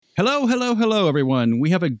Hello, hello, hello, everyone.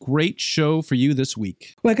 We have a great show for you this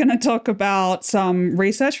week. We're going to talk about some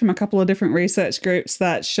research from a couple of different research groups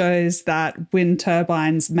that shows that wind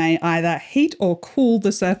turbines may either heat or cool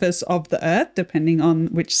the surface of the Earth, depending on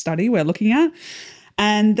which study we're looking at.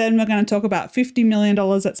 And then we're going to talk about $50 million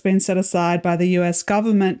that's been set aside by the US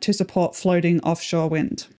government to support floating offshore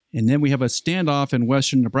wind. And then we have a standoff in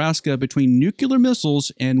western Nebraska between nuclear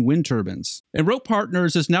missiles and wind turbines. And Rope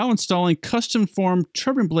Partners is now installing custom-formed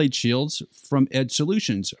turbine blade shields from Edge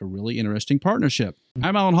Solutions, a really interesting partnership.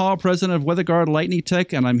 I'm Alan Hall, president of WeatherGuard Lightning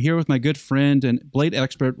Tech, and I'm here with my good friend and blade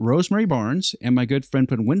expert, Rosemary Barnes, and my good friend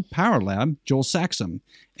from Wind Power Lab, Joel Saxum.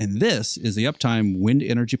 And this is the Uptime Wind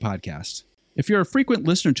Energy Podcast. If you're a frequent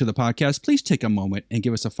listener to the podcast, please take a moment and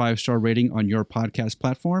give us a 5-star rating on your podcast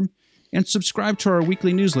platform. And subscribe to our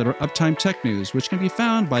weekly newsletter, Uptime Tech News, which can be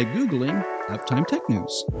found by Googling Uptime Tech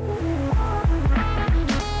News.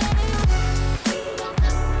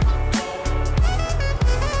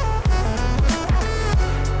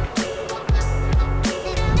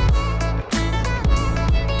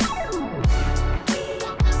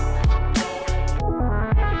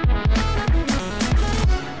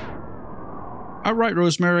 All right,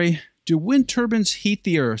 Rosemary, do wind turbines heat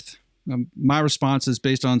the Earth? My response is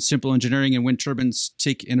based on simple engineering, and wind turbines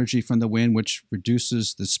take energy from the wind, which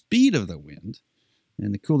reduces the speed of the wind.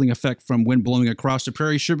 And the cooling effect from wind blowing across the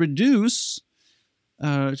prairie should be reduced.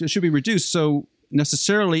 So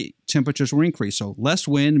necessarily temperatures will increase. So less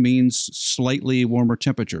wind means slightly warmer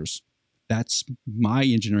temperatures. That's my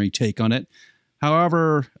engineering take on it.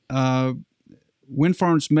 However, wind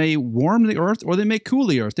farms may warm the Earth or they may cool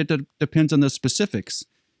the Earth. It depends on the specifics.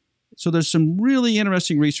 So there's some really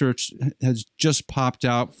interesting research has just popped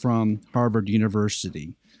out from Harvard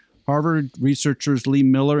University. Harvard researchers Lee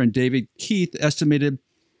Miller and David Keith estimated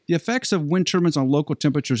the effects of wind turbines on local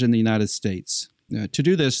temperatures in the United States. To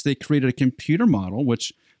do this, they created a computer model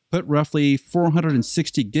which put roughly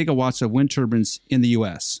 460 gigawatts of wind turbines in the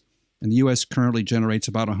U.S. And the U.S. currently generates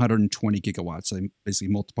about 120 gigawatts. So they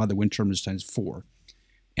basically multiply the wind turbines times 4.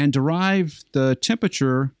 And derive the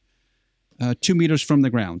temperature 2 meters from the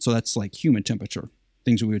ground. So that's like human temperature,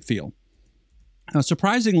 things we would feel.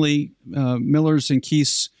 Surprisingly, Miller's and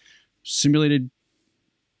Keith's simulated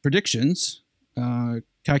predictions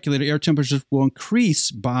calculated air temperatures will increase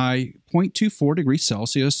by 0.24 degrees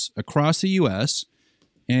Celsius across the U.S.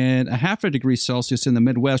 and a half a degree Celsius in the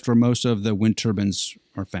Midwest, where most of the wind turbines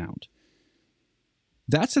are found.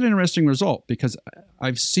 That's an interesting result because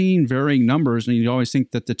I've seen varying numbers, and you always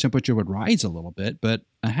think that the temperature would rise a little bit, but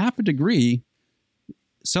a half a degree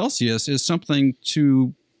Celsius is something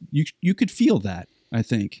you could feel that, I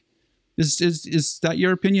think. Is that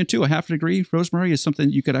your opinion too? A half a degree, Rosemary, is something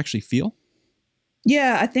you could actually feel?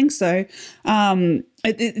 Yeah, I think so.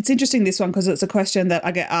 It's interesting, this one, because it's a question that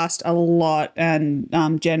I get asked a lot, and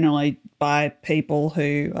generally by people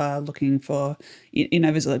who are looking for,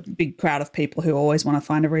 there's a big crowd of people who always want to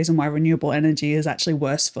find a reason why renewable energy is actually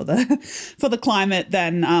worse for the climate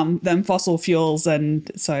than fossil fuels,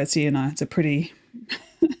 and so it's a pretty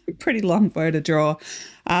long bow to draw.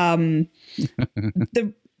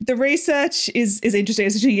 The research is interesting.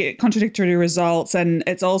 It's interesting to get contradictory results, and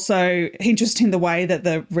it's also interesting the way that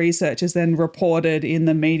the research is then reported in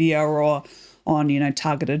the media or on,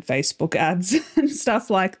 targeted Facebook ads and stuff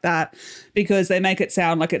like that, because they make it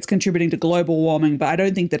sound like it's contributing to global warming. But I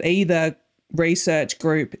don't think that either research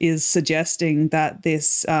group is suggesting that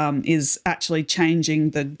this is actually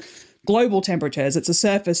changing the global temperatures. It's a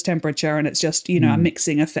surface temperature, and it's just, a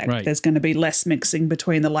mixing effect. Right. There's going to be less mixing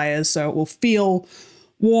between the layers, so it will feel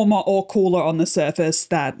warmer or cooler on the surface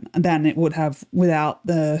than it would have without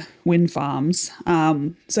the wind farms.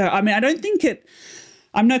 I don't think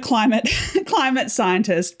I'm no climate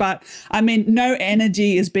scientist, but no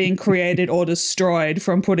energy is being created or destroyed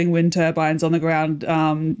from putting wind turbines on the ground.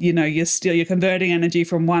 You're converting energy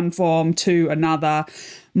from one form to another.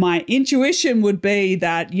 My intuition would be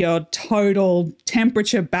that your total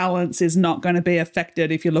temperature balance is not going to be affected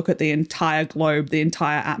if you look at the entire globe, the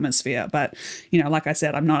entire atmosphere. But, like I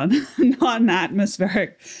said, I'm not an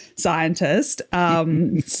atmospheric scientist.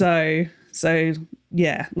 So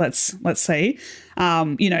yeah, let's see.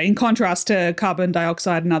 In contrast to carbon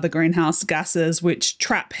dioxide and other greenhouse gases, which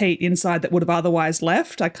trap heat inside that would have otherwise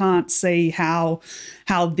left, I can't see how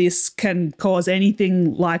this can cause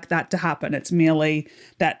anything like that to happen. It's merely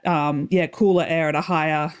that, cooler air at a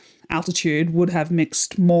higher altitude would have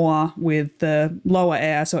mixed more with the lower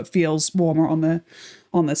air, so it feels warmer on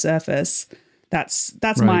the surface. That's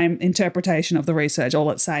right. My interpretation of the research. All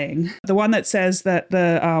it's saying, the one that says that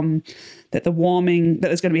the warming, that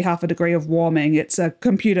there's going to be half a degree of warming, it's a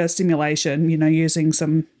computer simulation, using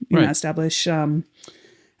some Right.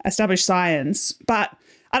 established science. But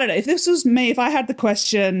I don't know, if this was me, if I had the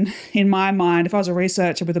question in my mind, if I was a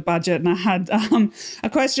researcher with a budget and I had a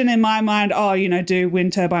question in my mind, do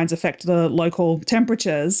wind turbines affect the local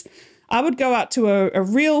temperatures? I would go out to a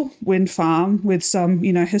real wind farm with some,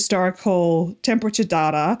 historical temperature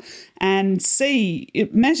data and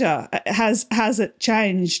measure, has it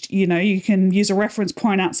changed? You can use a reference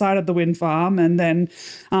point outside of the wind farm and then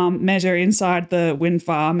measure inside the wind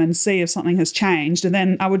farm and see if something has changed. And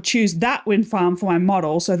then I would choose that wind farm for my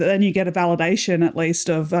model so that then you get a validation at least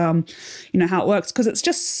of, how it works. Because it's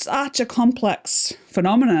just such a complex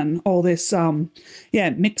phenomenon, all this,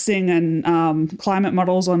 mixing and climate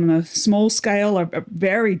models on a small scale are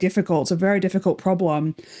very difficult. It's a very difficult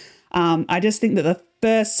problem. I just think that the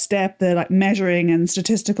first step, the measuring and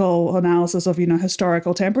statistical analysis of,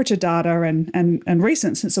 historical temperature data and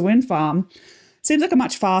recent since a wind farm seems like a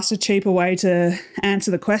much faster, cheaper way to answer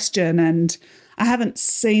the question. And I haven't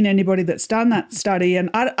seen anybody that's done that study. And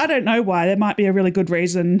I don't know why. There might be a really good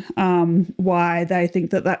reason why they think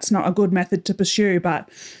that that's not a good method to pursue. But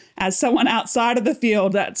as someone outside of the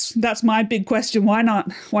field, that's my big question. Why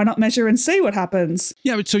not measure and see what happens?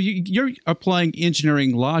 Yeah, but so you're applying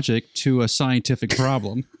engineering logic to a scientific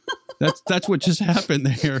problem. That's what just happened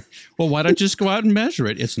there. Well, why don't you just go out and measure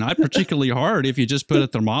it? It's not particularly hard if you just put a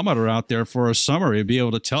thermometer out there for a summer. It'd be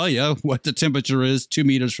able to tell you what the temperature is 2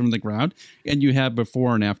 meters from the ground, and you have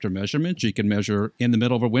before and after measurements. You can measure in the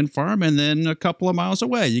middle of a wind farm, and then a couple of miles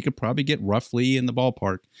away, you could probably get roughly in the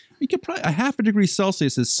ballpark. You could probably, a half a degree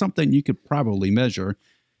Celsius is something you could probably measure.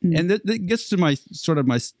 And that gets to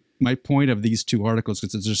my point of these two articles,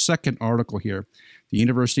 because there's a second article here. The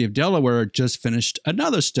University of Delaware just finished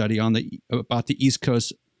another study about the East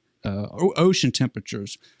Coast ocean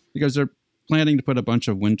temperatures, because they're planning to put a bunch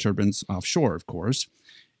of wind turbines offshore, of course.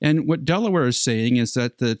 And what Delaware is saying is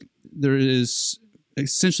that there is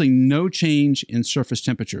essentially no change in surface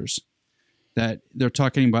temperatures, that they're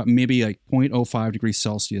talking about maybe like 0.05 degrees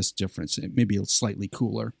Celsius difference, maybe slightly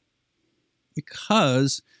cooler,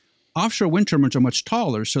 because offshore wind turbines are much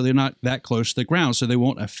taller, so they're not that close to the ground, so they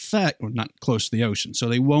won't affect, or not close to the ocean, so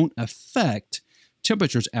they won't affect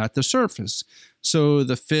temperatures at the surface. So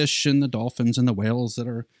the fish and the dolphins and the whales that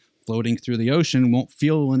are floating through the ocean won't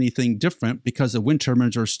feel anything different because the wind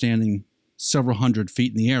turbines are standing several hundred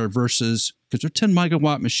feet in the air versus, because they're 10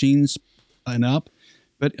 megawatt machines and up,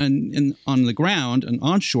 but on the ground and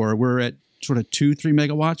onshore, we're at sort of 2-3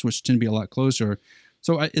 megawatts, which tend to be a lot closer.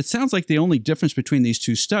 So it sounds like the only difference between these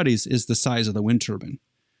two studies is the size of the wind turbine.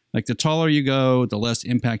 Like the taller you go, the less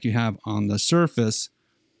impact you have on the surface.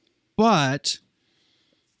 But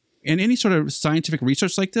in any sort of scientific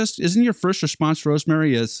research like this, isn't your first response,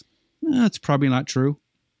 Rosemary, is, it's probably not true?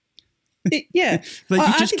 Yeah. Like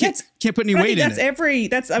you just can't put any weight in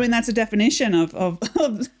it. That's a definition of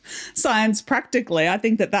science practically. I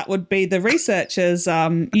think that would be the researcher's,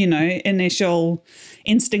 initial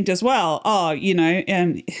instinct as well.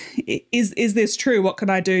 Is this true? What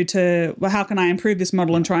can I do how can I improve this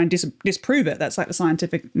model and try and disprove it? That's like the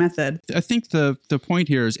scientific method. I think the point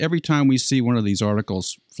here is every time we see one of these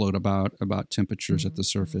articles float about temperatures at the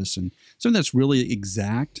surface and something that's really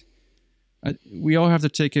exact, we all have to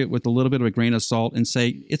take it with a little bit of a grain of salt and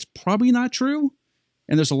say it's probably not true.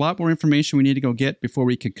 And there's a lot more information we need to go get before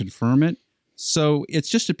we can confirm it. So it's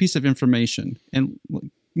just a piece of information. And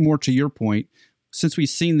more to your point, since we've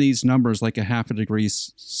seen these numbers, like a half a degree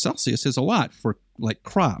Celsius is a lot for like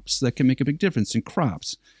crops. That can make a big difference in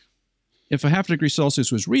crops. If a half a degree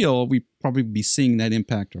Celsius was real, we'd probably be seeing that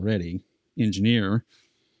impact already, engineer,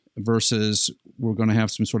 versus we're going to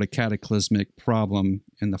have some sort of cataclysmic problem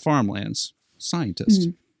in the farmlands, scientist.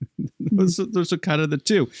 Those are kind of the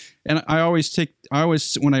two. And I always,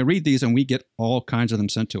 when I read these and we get all kinds of them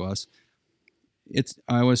sent to us,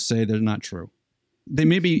 I always say they're not true. They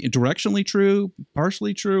may be directionally true,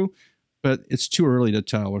 partially true, but it's too early to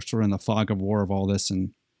tell. We're sort of in the fog of war of all this,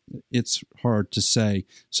 and it's hard to say.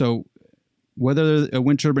 So whether a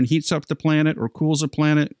wind turbine heats up the planet or cools the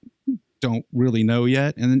planet, don't really know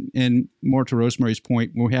yet. And more to Rosemary's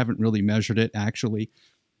point, we haven't really measured it actually.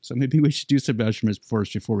 So maybe we should do some measurements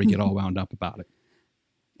first before we get all wound up about it.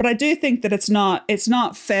 But I do think that it's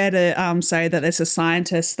not fair to say that there's a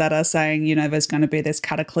scientists that are saying, there's going to be this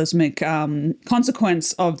cataclysmic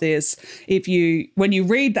consequence of this. When you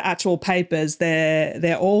read the actual papers,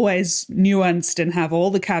 they're always nuanced and have all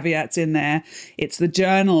the caveats in there. It's the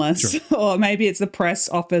journalists, sure, or maybe it's the press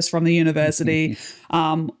office from the university,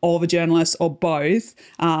 or the journalists, or both,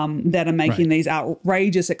 that are making these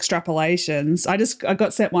outrageous extrapolations. I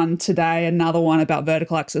got sent one today, another one about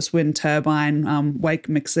vertical axis wind turbine wake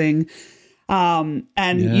mixing. And,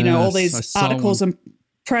 all Yes, I these saw articles one. and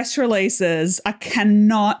press releases, I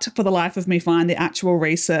cannot for the life of me find the actual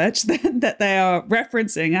research that they are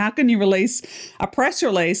referencing. How can you release a press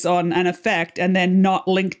release on an effect and then not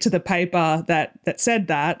link to the paper that said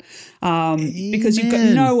that? Because you've got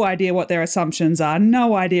Amen. no idea what their assumptions are,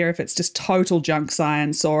 no idea if it's just total junk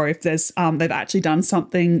science or if there's they've actually done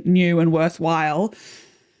something new and worthwhile.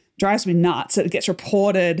 Drives me nuts. It gets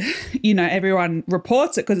reported, everyone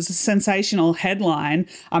reports it because it's a sensational headline.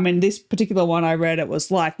 I mean, this particular one I read, it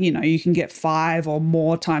was like, you can get 5 or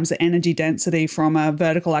more times the energy density from a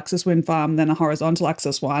vertical axis wind farm than a horizontal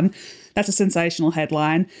axis one. That's a sensational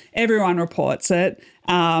headline. Everyone reports it.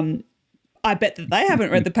 I bet that they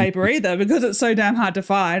haven't read the paper either because it's so damn hard to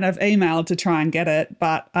find. I've emailed to try and get it.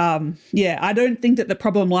 But I don't think that the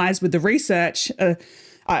problem lies with the research.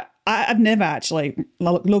 I've never actually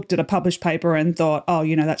looked at a published paper and thought, oh,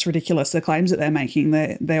 that's ridiculous, the claims that they're making.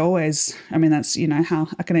 They're always, that's, how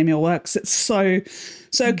academia works. It's so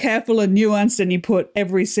careful and nuanced, and you put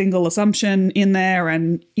every single assumption in there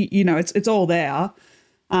and, it's all there.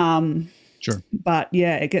 Sure. But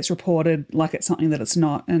it gets reported like it's something that it's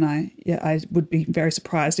not. And I would be very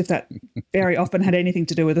surprised if that very often had anything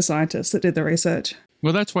to do with the scientists that did the research.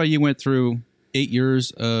 Well, that's why you went through 8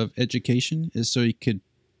 years of education, is so you could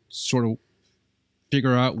sort of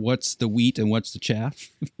figure out what's the wheat and what's the chaff.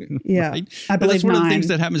 Yeah, right? I believe that's one 9. of the things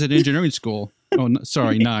that happens at engineering school. Oh,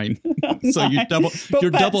 sorry, 9. So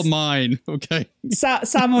you're double mine. Okay.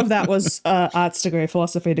 Some of that was arts degree,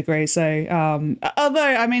 philosophy degree. So,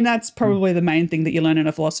 although that's probably the main thing that you learn in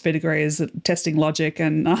a philosophy degree is testing logic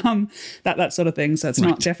and that sort of thing. So it's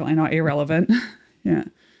definitely not irrelevant. Yeah.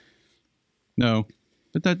 No.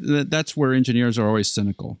 But that's where engineers are always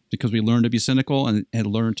cynical, because we learn to be cynical and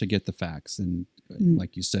learn to get the facts. And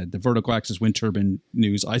like you said, the vertical axis wind turbine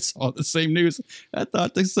news, I saw the same news. I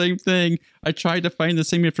thought the same thing. I tried to find the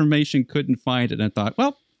same information, couldn't find it. And I thought,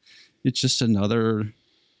 well, it's just another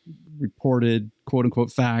reported quote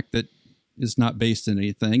unquote fact that is not based in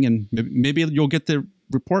anything. And maybe you'll get the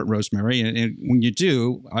report, Rosemary. And when you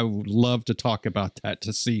do, I would love to talk about that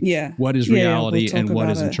to see what is reality and what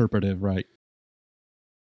is interpretive, right?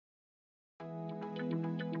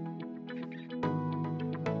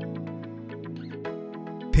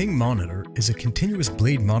 Ping Monitor is a continuous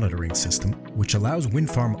blade monitoring system which allows wind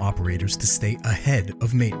farm operators to stay ahead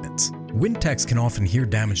of maintenance. Wind techs can often hear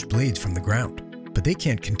damaged blades from the ground, but they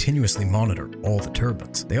can't continuously monitor all the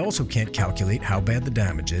turbines. They also can't calculate how bad the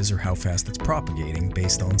damage is or how fast it's propagating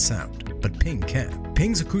based on sound, but Ping can.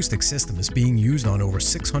 Ping's acoustic system is being used on over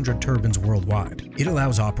 600 turbines worldwide. It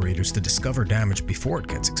allows operators to discover damage before it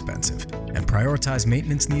gets expensive and prioritize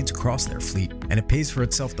maintenance needs across their fleet, and it pays for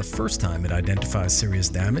itself the first time it identifies serious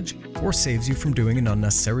damage or saves you from doing an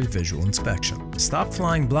unnecessary visual inspection. Stop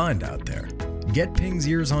flying blind out there. Get Ping's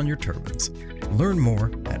ears on your turbines. Learn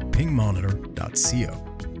more at pingmonitor.co.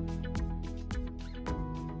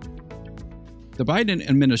 The Biden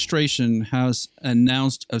administration has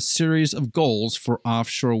announced a series of goals for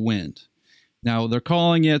offshore wind. Now, they're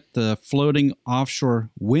calling it the floating offshore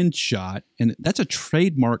wind shot, and that's a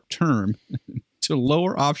trademark term to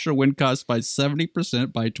lower offshore wind costs by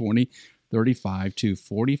 70% by 2035 to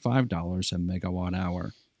 $45 a megawatt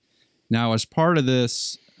hour. Now, as part of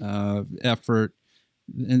this effort,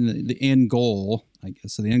 and the end goal, I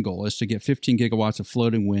guess, so the end goal is to get 15 gigawatts of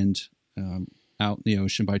floating wind out in the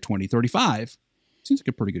ocean by 2035. Seems like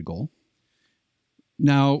a pretty good goal.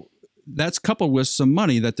 Now, that's coupled with some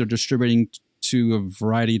money that they're distributing to a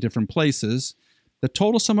variety of different places. The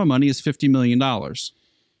total sum of money is $50 million.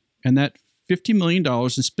 And that $50 million in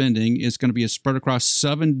spending is going to be spread across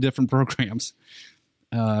 7 different programs.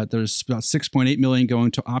 There's about $6.8 million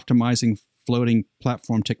going to optimizing floating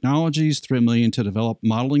platform technologies, $3 million to develop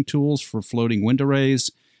modeling tools for floating wind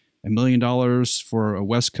arrays, $1 million for a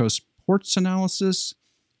West Coast ports analysis,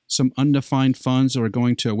 some undefined funds are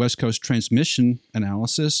going to a West Coast transmission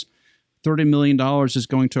analysis, $30 million is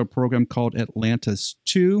going to a program called Atlantis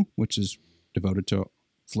 2, which is devoted to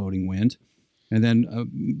floating wind, and then $1.5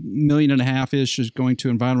 million is going to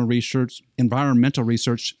environmental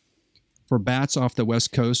research for bats off the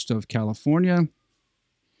West Coast of California.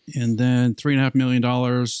 And then $3.5 million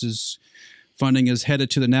is funding is headed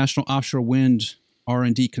to the National Offshore Wind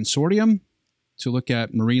R&D Consortium to look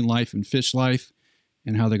at marine life and fish life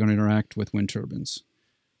and how they're going to interact with wind turbines.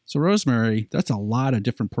 So, Rosemary, that's a lot of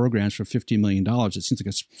different programs for $50 million. It seems like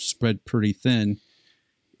it's spread pretty thin.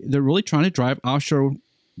 They're really trying to drive offshore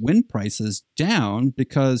wind prices down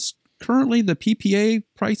because currently the PPA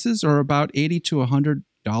prices are about $80 to $100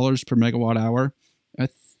 per megawatt hour. I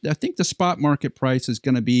I think the spot market price is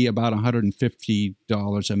going to be about $150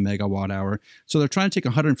 a megawatt hour. So they're trying to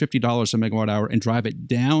take $150 a megawatt hour and drive it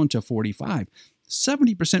down to 45.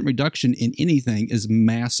 70% reduction in anything is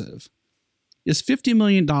massive. Is $50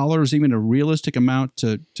 million even a realistic amount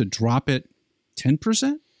to drop it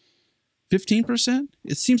 10%? 15%?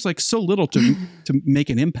 It seems like so little to make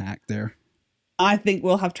an impact there. I think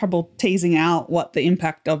we'll have trouble teasing out what the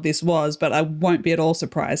impact of this was, but I won't be at all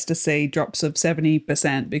surprised to see drops of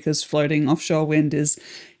 70% because floating offshore wind is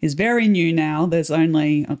very new now. There's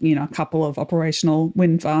only a couple of operational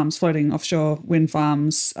wind farms, floating offshore wind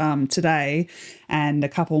farms today, and a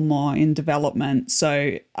couple more in development.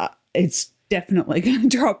 So it's definitely going to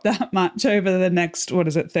drop that much over the next,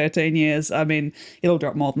 13 years. I mean, it'll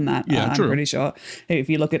drop more than that. Yeah, I'm true. pretty sure. If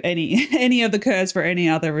you look at any of the curves for any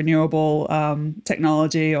other renewable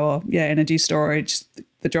technology or energy storage,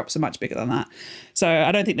 the drops are much bigger than that. So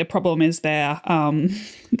I don't think the problem is their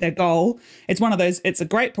goal. It's one of those, it's a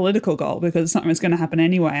great political goal because something is going to happen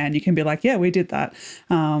anyway, and you can be like, yeah, we did that.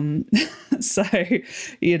 So,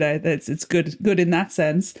 it's good in that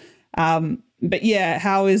sense. But yeah,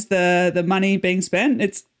 how is the money being spent?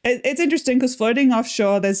 It's interesting because floating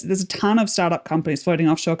offshore, there's a ton of startup companies, floating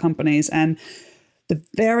offshore companies, and the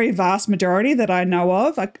very vast majority that I know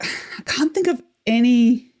of, I can't think of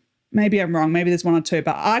any. Maybe I'm wrong. Maybe there's one or two,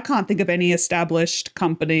 but I can't think of any established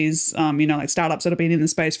companies, like startups that have been in the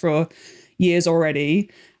space for years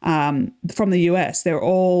already from the US. They're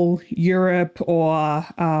all Europe or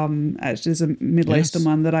there's a Middle Eastern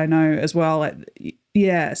one that I know as well.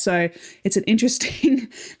 Yeah, so it's an interesting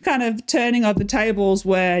kind of turning of the tables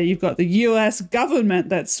where you've got the US government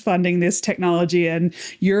that's funding this technology and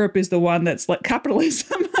Europe is the one that's like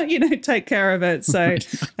capitalism, take care of it. So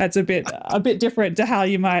that's a bit different to how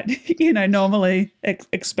you might, normally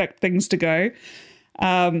expect things to go.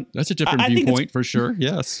 That's a different viewpoint for sure.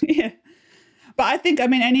 Yes. Yeah. But I think,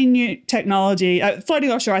 any new technology, floating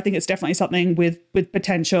offshore, I think it's definitely something with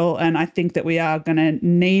potential. And I think that we are going to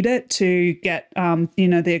need it to get,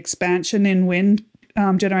 the expansion in wind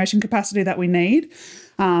generation capacity that we need.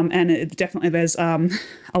 And there's a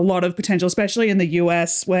lot of potential, especially in the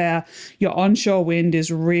US where your onshore wind is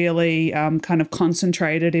really kind of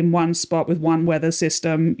concentrated in one spot with one weather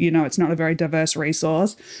system. It's not a very diverse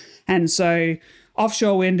resource. And so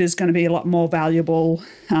offshore wind is going to be a lot more valuable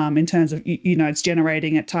in terms of, it's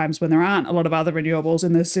generating at times when there aren't a lot of other renewables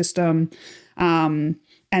in the system. And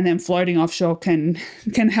then floating offshore can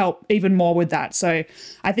help even more with that. So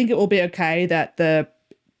I think it will be okay that the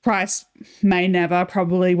price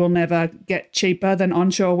probably will never get cheaper than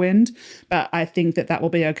onshore wind. But I think that will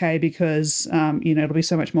be okay because, it'll be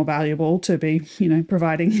so much more valuable to be,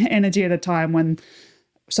 providing energy at a time when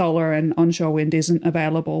solar and onshore wind isn't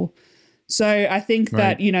available. So I think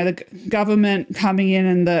that, the government coming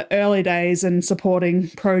in the early days and supporting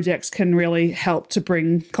projects can really help to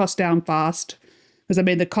bring costs down fast. Because,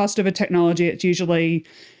 the cost of a technology, it's usually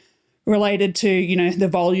related to, the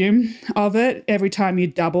volume of it. Every time you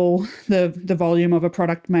double the volume of a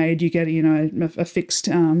product made, you get, a fixed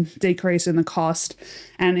decrease in the cost.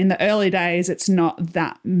 And in the early days, it's not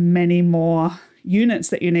that many more units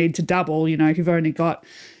that you need to double. If you've only got,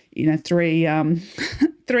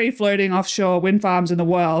 three floating offshore wind farms in the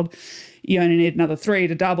world, you only need another 3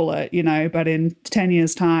 to double it, but in 10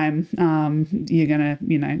 years time, you're going to,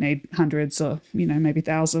 need hundreds or, maybe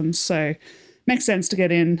thousands. So makes sense to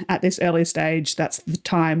get in at this early stage. That's the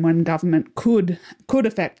time when government could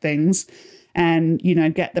affect things and,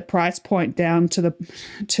 get the price point down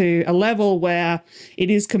to a level where it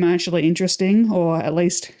is commercially interesting or at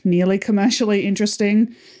least nearly commercially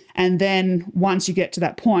interesting. And then once you get to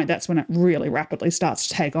that point, that's when it really rapidly starts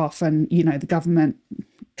to take off. And, the government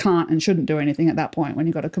can't and shouldn't do anything at that point when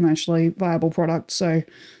you've got a commercially viable product. So,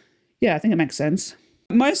 yeah, I think it makes sense.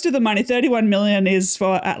 Most of the money, $31 million, is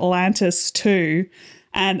for Atlantis 2.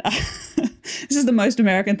 And this is the most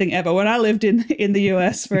American thing ever. When I lived in the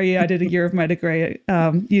US for a year, I did a year of my degree at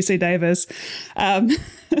UC Davis.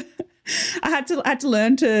 I had to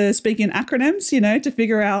learn to speak in acronyms, to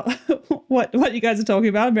figure out what you guys are talking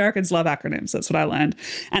about. Americans love acronyms. That's what I learned.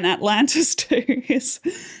 And Atlantis 2 is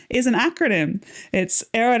an acronym. It's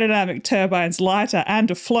Aerodynamic Turbines Lighter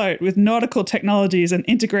and Afloat with Nautical Technologies and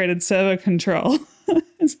Integrated Servo Control.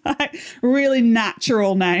 It's like a really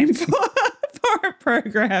natural name for a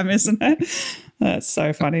program, isn't it? That's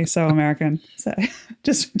so funny, so American. So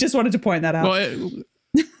just wanted to point that out. Well,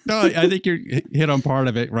 No, I think you're hit on part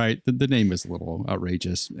of it, right? The name is a little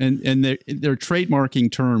outrageous, and they're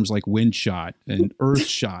trademarking terms like wind shot and earth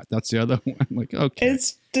shot. That's the other one. I'm like, okay,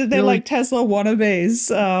 They're really? like Tesla wannabes,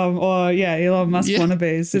 or Elon Musk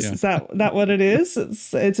wannabes. Is that what it is?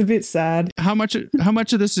 It's a bit sad. How much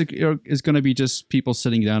of this is going to be just people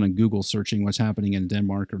sitting down and Google searching what's happening in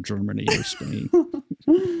Denmark or Germany or Spain?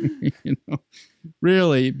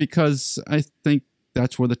 Really, because I think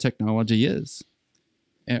that's where the technology is.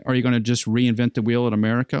 Are you going to just reinvent the wheel in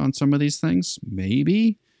America on some of these things?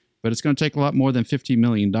 Maybe, but it's going to take a lot more than $50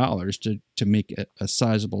 million to make a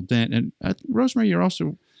sizable dent. And Rosemary,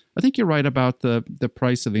 I think you're right about the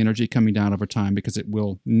price of energy coming down over time because it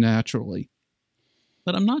will naturally.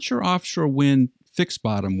 But I'm not sure offshore wind, fixed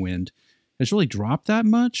bottom wind, has really dropped that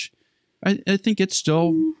much. I think it's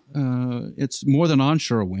still, it's more than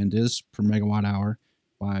onshore wind is per megawatt hour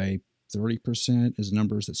by 30% is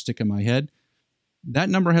numbers that stick in my head. That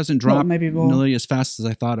number hasn't dropped nearly as fast as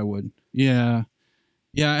I thought it would. Yeah.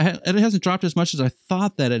 Yeah, it hasn't dropped as much as I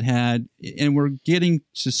thought that it had, and we're getting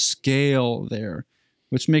to scale there,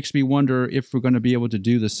 which makes me wonder if we're going to be able to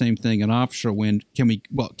do the same thing in offshore wind. Are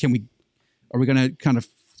we going to kind of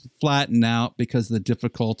flatten out because of the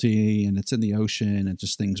difficulty and it's in the ocean and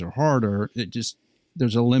just things are harder?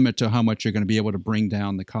 There's a limit to how much you're going to be able to bring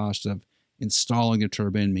down the cost of installing a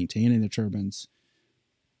turbine, maintaining the turbines,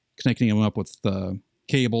 connecting them up with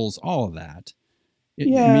cables, all of that.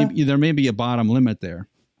 There may be a bottom limit there.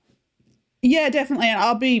 Yeah, definitely. And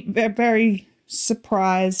I'll be very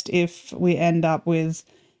surprised if we end up with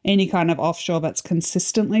any kind of offshore that's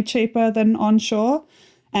consistently cheaper than onshore.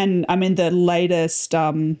 And I mean, the latest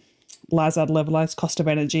LASAD, levelized cost of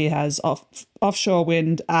energy, has offshore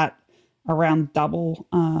wind at around double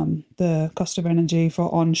the cost of energy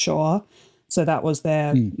for onshore. So that was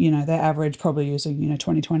their average, probably using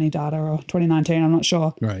 2020 data or 2019. I'm not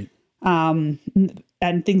sure. Right.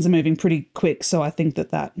 And things are moving pretty quick, so I think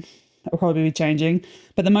that will probably be changing.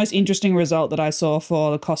 But the most interesting result that I saw for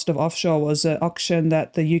the cost of offshore was an auction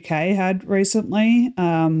that the UK had recently.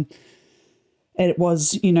 It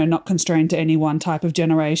was, not constrained to any one type of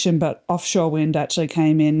generation, but offshore wind actually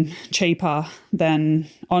came in cheaper than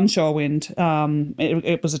onshore wind.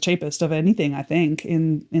 It was the cheapest of anything, I think,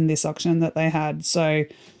 in this auction that they had. So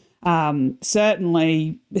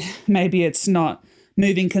certainly maybe it's not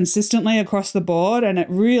moving consistently across the board, and it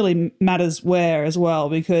really matters where as well,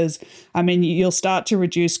 because I mean you'll start to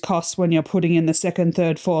reduce costs when you're putting in the second,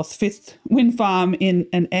 third, fourth, fifth wind farm in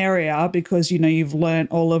an area, because you've learnt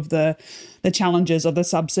all of the challenges of the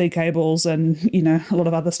subsea cables and a lot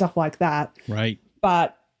of other stuff like that. Right.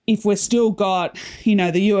 But if we're still got,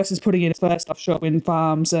 the US is putting in its first offshore wind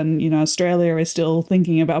farms, and, Australia is still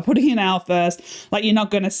thinking about putting in our first, you're not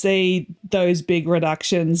going to see those big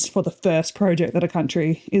reductions for the first project that a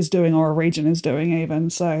country is doing or a region is doing even.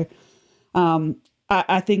 So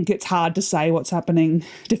I think it's hard to say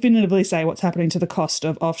definitively say what's happening to the cost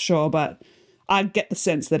of offshore, but I get the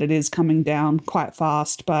sense that it is coming down quite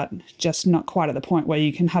fast, but just not quite at the point where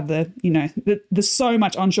you can have there's so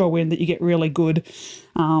much onshore wind that you get really good,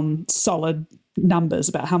 solid numbers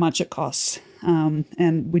about how much it costs.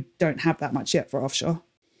 And we don't have that much yet for offshore.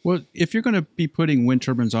 Well, if you're going to be putting wind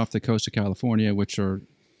turbines off the coast of California, which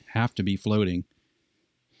have to be floating,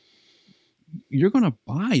 you're going to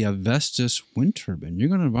buy a Vestas wind turbine. You're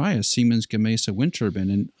going to buy a Siemens Gamesa wind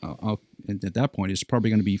turbine. And at that point, it's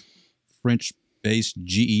probably going to be French-based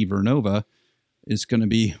GE Vernova is going to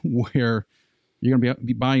be where you're going to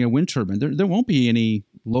be buying a wind turbine. There won't be any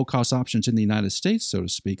low-cost options in the United States, so to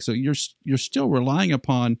speak. So you're still relying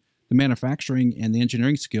upon the manufacturing and the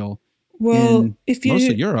engineering skill in most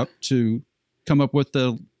of Europe to come up with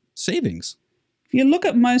the savings. If you look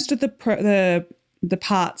at most of the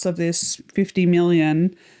parts of this 50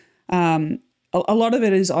 million, a lot of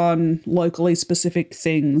it is on locally specific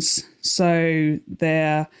things. So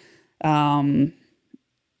they're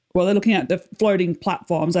looking at the floating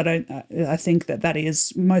platforms. I think that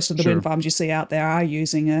is most of the wind farms you see out there are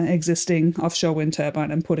using an existing offshore wind turbine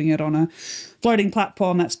and putting it on a floating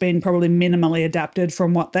platform that's been probably minimally adapted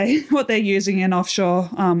from what they're using in offshore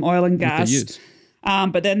oil and gas.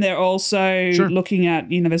 But then they're also looking at,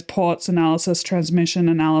 there's ports analysis, transmission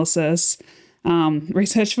analysis,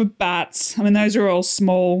 research for bats. I mean, those are all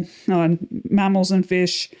small mammals and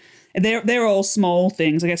fish. They're all small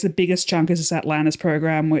things. I guess the biggest chunk is this Atlantis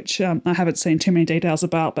program, which I haven't seen too many details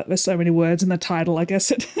about, but there's so many words in the title. I guess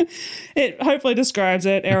it hopefully describes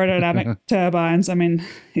it. Aerodynamic turbines. I mean,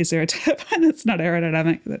 is there a turbine that's not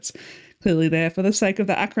aerodynamic? That's clearly there for the sake of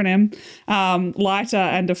the acronym. Lighter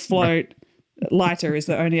and afloat. Lighter is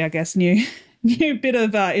the only, I guess, new bit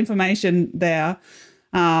of information there.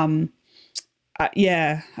 Yeah,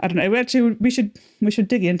 I don't know. We should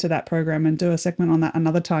dig into that program and do a segment on that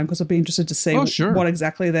another time, because I'd be interested to see what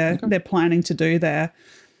exactly they're planning to do there.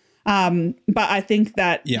 But I think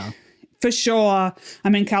that for sure, I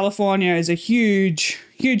mean, California is a huge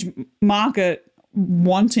market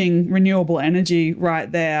wanting renewable energy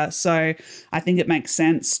right there. So I think it makes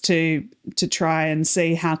sense to try and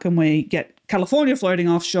see how can we get California floating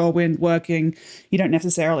offshore wind working. You don't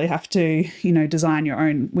necessarily have to, design your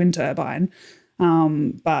own wind turbine.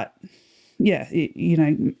 But yeah,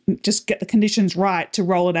 just get the conditions right to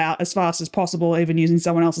roll it out as fast as possible, even using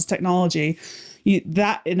someone else's technology.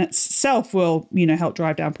 That in itself will, help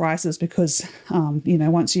drive down prices, because,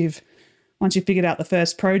 once you've figured out the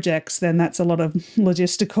first projects, then that's a lot of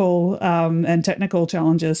logistical and technical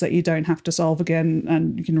challenges that you don't have to solve again,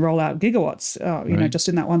 and you can roll out gigawatts, just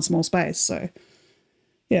in that one small space. So,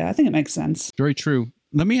 yeah, I think it makes sense. Very true.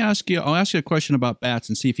 I'll ask you a question about bats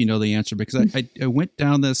and see if you know the answer, because I went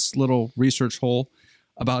down this little research hole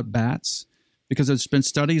about bats, because there's been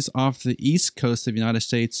studies off the east coast of the United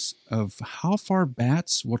States of how far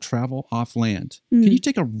bats will travel off land. Can you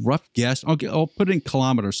take a rough guess? I'll put it in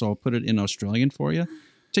kilometers, so I'll put it in Australian for you.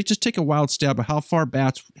 Just take a wild stab at how far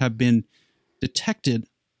bats have been detected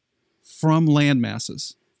from land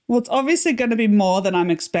masses. Well, it's obviously going to be more than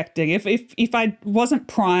I'm expecting. If I wasn't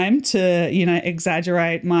primed to,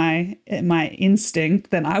 exaggerate my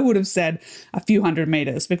instinct, then I would have said a few hundred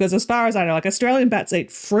meters, because as far as I know, like, Australian bats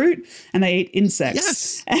eat fruit and they eat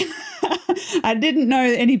insects. Yes. I didn't know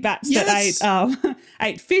any bats that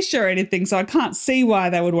ate fish or anything, so I can't see why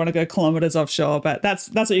they would want to go kilometers offshore. But that's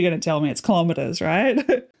what you're going to tell me. It's kilometers, right?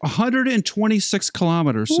 126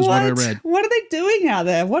 kilometers is what I read. What are they doing out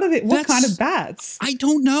there? What kind of bats? I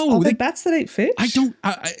don't know. Are they bats that eat fish? I don't.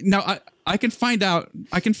 I can find out.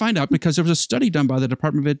 Because there was a study done by the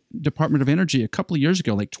Department of Energy a couple of years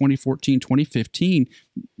ago, like 2014, 2015,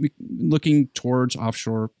 looking towards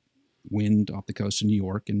offshore wind off the coast of New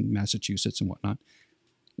York and Massachusetts and whatnot.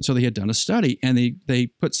 So they had done a study, and they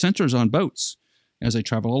put sensors on boats as they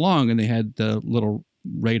travel along, and they had the little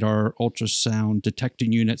radar ultrasound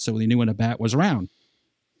detecting unit, so they knew when a bat was around.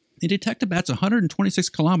 They detected bats 126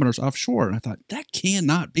 kilometers offshore, and I thought, that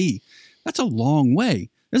cannot be. That's a long way.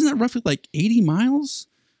 Isn't that roughly like 80 miles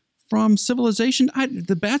from civilization?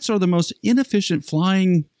 The bats are the most inefficient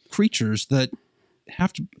flying creatures that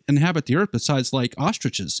have to inhabit the earth, besides like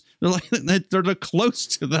ostriches. They're close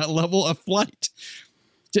to that level of flight.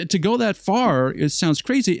 To go that far, it sounds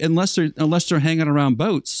crazy, unless they're hanging around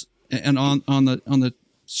boats and on the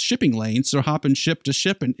shipping lanes. They're hopping ship to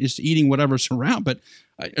ship and just eating whatever's around. But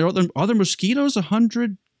are there mosquitoes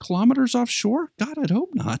 100 kilometers offshore? God, I'd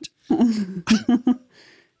hope not.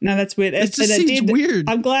 No, that's weird. It just seems weird.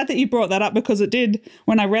 I'm glad that you brought that up, because it did,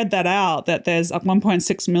 when I read that out, that there's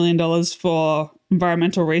 $1.6 million for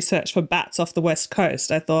environmental research for bats off the West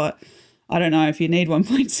Coast. I thought, I don't know if you need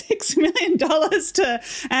 $1.6 million to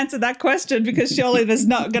answer that question, because surely there's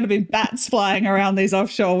not going to be bats flying around these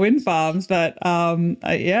offshore wind farms. But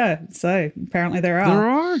yeah, so apparently there are. There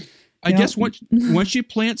are. I guess once you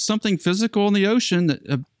plant something physical in the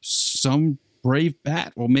ocean, some brave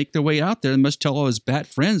bat will make their way out there and must tell all his bat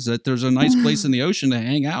friends that there's a nice place in the ocean to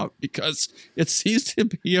hang out, because it seems to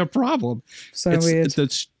be a problem. Weird. It's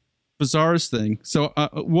the bizarrest thing. So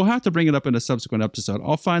we'll have to bring it up in a subsequent episode.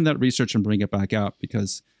 I'll find that research and bring it back out,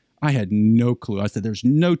 because I had no clue. I said, there's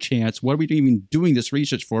no chance. What are we even doing this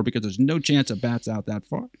research for? Because there's no chance of bats out that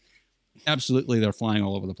far. Absolutely, they're flying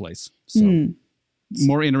all over the place. So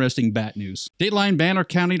more interesting bat news. Dateline, Banner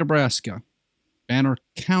County, Nebraska. Banner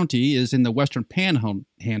County is in the western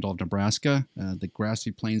panhandle of Nebraska. The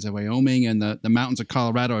grassy plains of Wyoming and the mountains of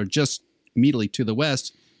Colorado are just immediately to the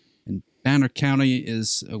west. And Banner County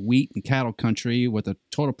is a wheat and cattle country with a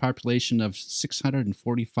total population of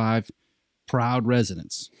 645 proud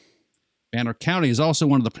residents. Banner County is also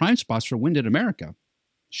one of the prime spots for wind in America.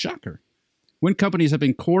 Shocker. Wind companies have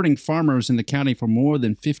been courting farmers in the county for more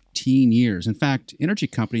than 15 years. In fact, energy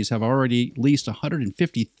companies have already leased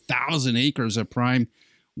 150,000 acres of prime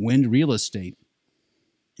wind real estate.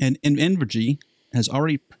 And Envergy has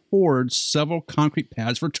already poured several concrete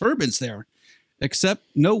pads for turbines there, except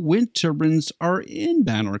no wind turbines are in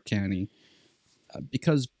Banner County,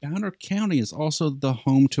 because Banner County is also the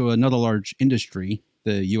home to another large industry,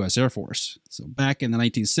 the U.S. Air Force. So back in the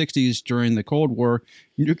 1960s, during the Cold War,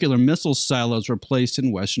 nuclear missile silos were placed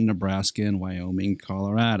in western Nebraska and Wyoming,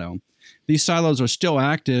 Colorado. These silos are still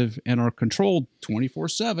active and are controlled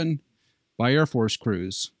 24/7 by Air Force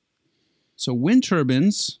crews. So wind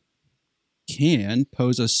turbines can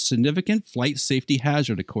pose a significant flight safety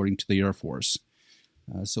hazard, according to the Air Force.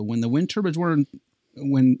 So when the wind turbines were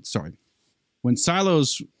when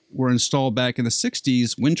silos were installed back in the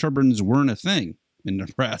 60s, wind turbines weren't a thing in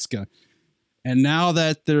Nebraska. And now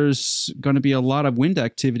that there's going to be a lot of wind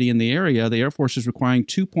activity in the area, the Air Force is requiring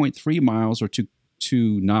 2.3 miles or 2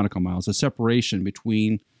 nautical miles of separation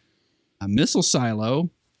between a missile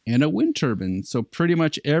silo and a wind turbine. So pretty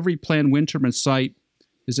much every planned wind turbine site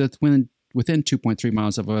is within 2.3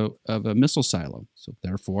 miles of a missile silo. So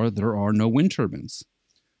therefore, there are no wind turbines.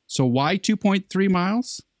 So why 2.3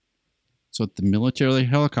 miles? So that the military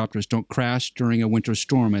helicopters don't crash during a winter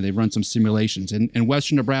storm, and they've run some simulations. In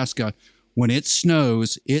western Nebraska, when it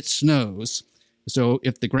snows, it snows. So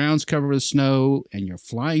if the ground's covered with snow and you're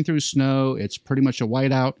flying through snow, it's pretty much a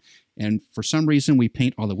whiteout. And for some reason, we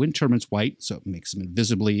paint all the wind turbines white, so it makes them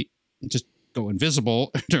just go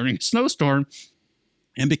invisible during a snowstorm.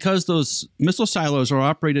 And because those missile silos are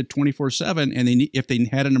operated 24/7, and if they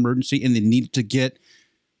had an emergency and they needed to get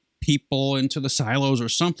people into the silos or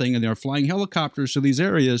something, and they're flying helicopters to these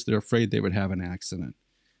areas, they're afraid they would have an accident.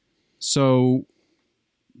 So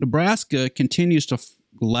Nebraska continues to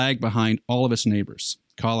lag behind all of its neighbors,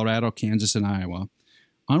 Colorado, Kansas, and Iowa,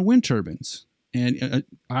 on wind turbines. And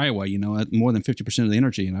Iowa, more than 50% of the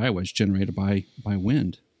energy in Iowa is generated by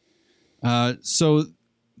wind. So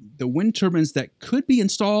the wind turbines that could be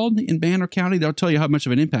installed in Banner County, they'll tell you how much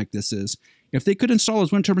of an impact this is. If they could install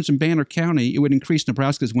those wind turbines in Banner County, it would increase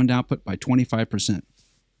Nebraska's wind output by 25%.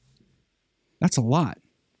 That's a lot.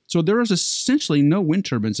 So there is essentially no wind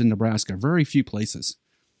turbines in Nebraska, very few places.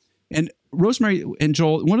 And Rosemary and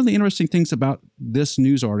Joel, one of the interesting things about this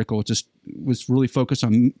news article just was really focused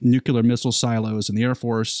on nuclear missile silos and the Air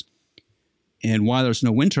Force and why there's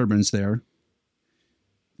no wind turbines there.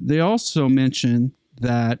 They also mention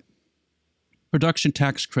that production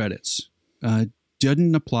tax credits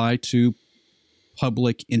didn't apply to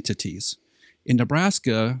public entities. In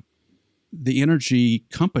Nebraska, the energy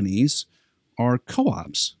companies are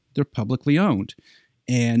co-ops. They're publicly owned.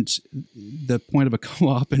 And the point of a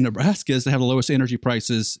co-op in Nebraska is to have the lowest energy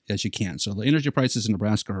prices as you can. So the energy prices in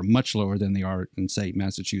Nebraska are much lower than they are in, say,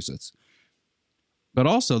 Massachusetts. But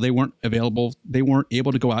also they weren't able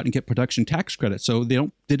to go out and get production tax credits. So they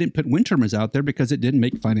didn't put wind turbines out there because it didn't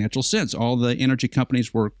make financial sense. All the energy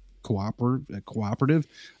companies were cooperative,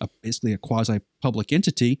 basically a quasi-public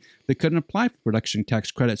entity that couldn't apply for production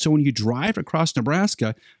tax credit. So when you drive across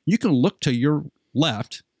Nebraska, you can look to your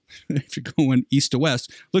left, if you're going east to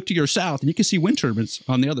west, look to your south, and you can see wind turbines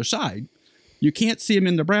on the other side. You can't see them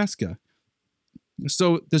in Nebraska.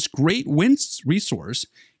 So this great wind resource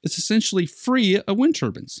is essentially free of wind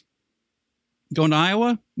turbines. Going to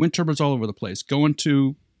Iowa, wind turbines all over the place. Going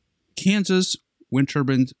to Kansas, wind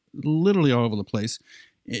turbines literally all over the place.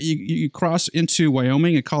 You cross into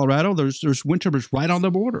Wyoming and Colorado, there's wind turbines right on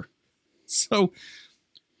the border. So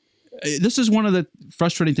this is one of the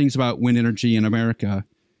frustrating things about wind energy in America,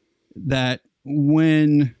 that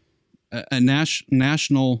when a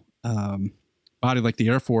national body like the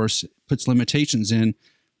Air Force puts limitations in,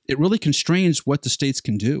 it really constrains what the states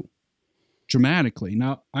can do dramatically.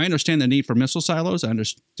 Now, I understand the need for missile silos. I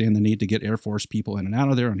understand the need to get Air Force people in and out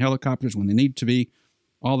of there on helicopters when they need to be.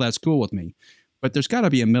 All that's cool with me. But there's got to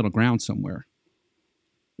be a middle ground somewhere.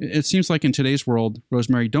 It seems like in today's world,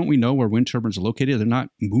 Rosemary, don't we know where wind turbines are located? They're not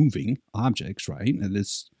moving objects, right?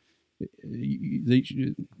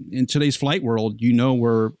 In today's flight world, you know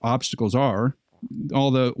where obstacles are. All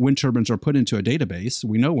the wind turbines are put into a database.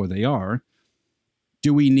 We know where they are.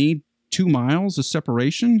 Do we need 2 miles of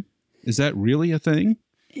separation? Is that really a thing?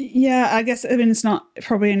 Yeah, I guess, it's not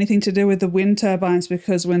probably anything to do with the wind turbines,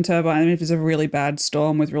 because wind turbines, if it's a really bad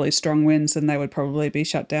storm with really strong winds, then they would probably be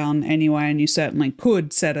shut down anyway. And you certainly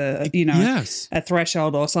could set a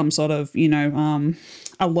threshold or some sort of,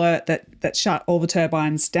 alert that shut all the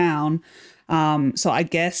turbines down. So I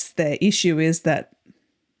guess the issue is that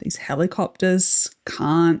these helicopters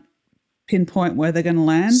can't pinpoint where they're going to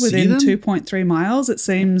land within 2.3 miles. It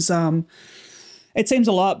seems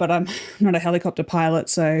a lot, but I'm not a helicopter pilot.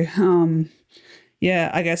 So,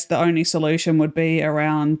 I guess the only solution would be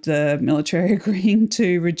around the military agreeing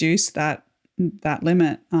to reduce that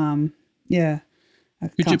limit. Could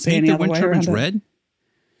you paint the wind turbines red,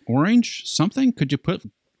 orange, something? Could you put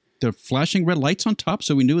the flashing red lights on top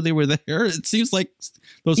so we knew they were there? It seems like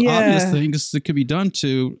those obvious things that could be done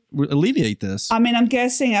to alleviate this. I'm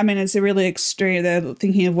guessing, it's a really extreme. They're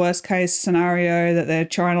thinking of worst case scenario, that they're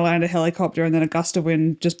trying to land a helicopter and then a gust of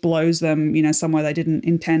wind just blows them, somewhere they didn't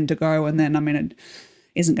intend to go. And then, it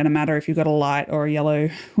isn't going to matter if you've got a light or a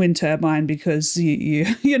yellow wind turbine, because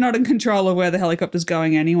you're not in control of where the helicopter's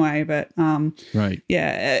going anyway. But right.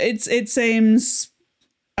 Yeah, it seems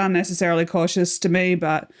unnecessarily cautious to me,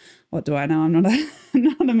 but what do I know? I'm not a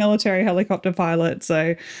not a military helicopter pilot,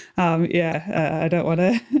 so I don't want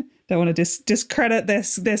to discredit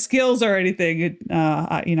their skills or anything.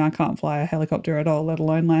 I can't fly a helicopter at all, let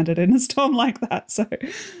alone land it in a storm like that. So,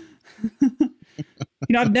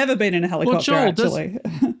 I've never been in a helicopter, Joel, actually.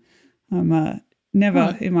 I'm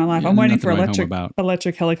never in my life. I'm waiting for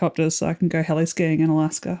electric helicopters so I can go heli skiing in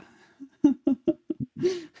Alaska.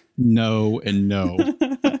 No and no.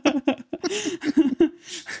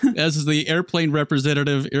 As the airplane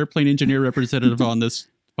engineer representative on this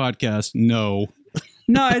podcast, no.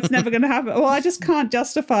 No, it's never going to happen. Well, I just can't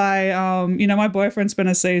justify, my boyfriend spent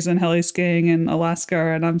a season heli skiing in Alaska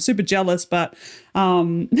and I'm super jealous, but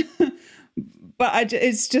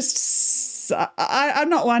it's just, I'm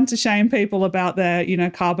not one to shame people about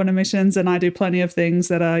their, carbon emissions. And I do plenty of things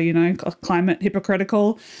that are, climate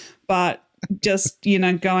hypocritical, but just,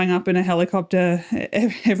 going up in a helicopter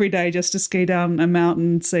every day just to ski down a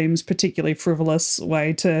mountain seems particularly frivolous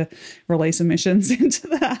way to release emissions into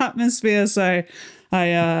the atmosphere. So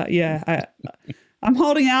I'm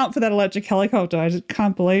holding out for that electric helicopter. I just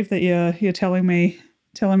can't believe that you're telling me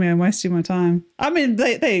I'm wasting my time. I mean,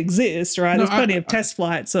 they exist, right? No, There's plenty of test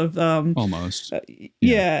flights of almost.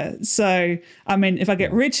 Yeah. So, I mean, if I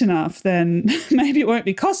get rich enough, then maybe it won't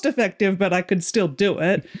be cost effective, but I could still do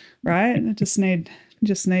it, right? I just need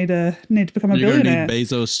to become a billionaire. Need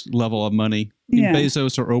Bezos level of money. Yeah.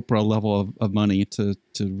 Bezos or Oprah level of money to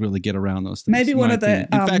really get around those things. Maybe one of the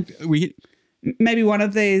in fact, maybe one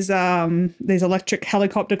of these electric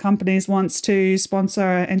helicopter companies wants to sponsor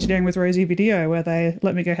Engineering with Rosie video where they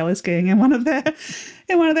let me go heli skiing in one of their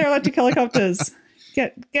electric helicopters.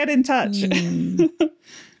 Get in touch.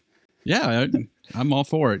 Yeah, I'm all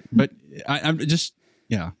for it. But I'm just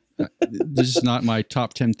this is not my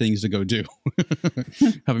top 10 things to go do.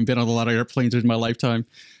 Haven't been on a lot of airplanes in my lifetime.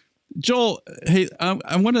 Joel, hey,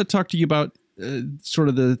 I want to talk to you about sort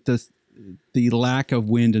of the lack of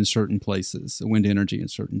wind in certain places, wind energy in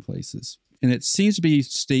certain places. And it seems to be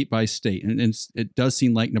state by state. And it does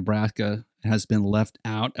seem like Nebraska has been left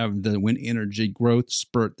out of the wind energy growth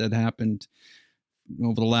spurt that happened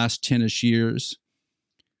over the last 10-ish years.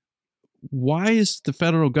 Why is the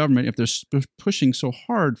federal government, if they're pushing so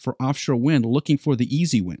hard for offshore wind, looking for the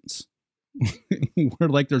easy wins? Where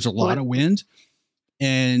like there's a lot of wind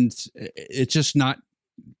and it's just not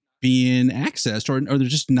being accessed, or they're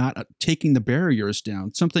just not taking the barriers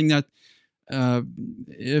down. Something that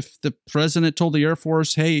if the president told the Air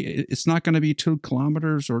Force, hey, it's not going to be 2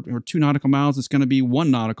 kilometers or 2 nautical miles, it's going to be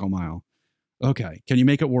 1 nautical mile. Okay, can you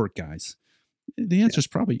make it work, guys? The answer is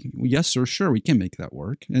probably yes, sir, sure, we can make that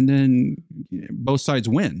work. And then both sides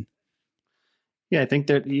win. Yeah, I think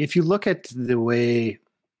that if you look at the way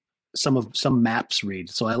some maps read,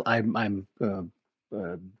 so I'm a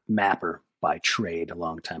mapper by trade a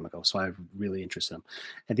long time ago, so I'm really interested in them.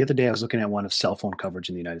 And the other day I was looking at one of cell phone coverage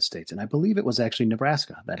in the United States, and I believe it was actually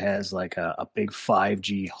Nebraska that has like a big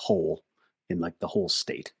 5G hole in like the whole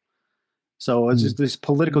state. So it's just these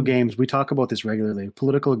political games. We talk about this regularly.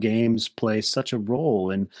 Political games play such a role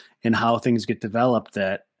in how things get developed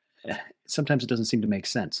that sometimes it doesn't seem to make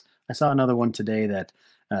sense. I saw another one today that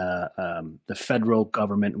the federal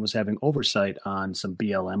government was having oversight on some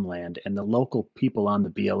BLM land, and the local people on the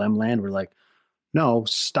BLM land were like, no,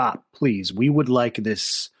 stop, please. We would like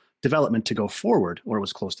this development to go forward, or it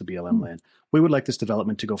was close to BLM land. We would like this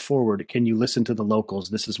development to go forward. Can you listen to the locals?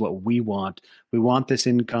 This is what we want. We want this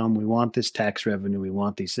income. We want this tax revenue. We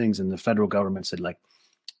want these things. And the federal government said like,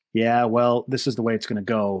 yeah, well, this is the way it's going to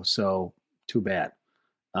go. So too bad.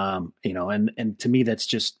 And to me, that's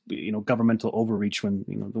just, governmental overreach when,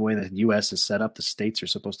 the way the U.S. is set up, the states are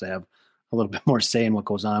supposed to have a little bit more say in what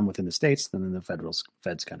goes on within the states, than then the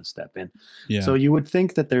feds kind of step in. Yeah. So you would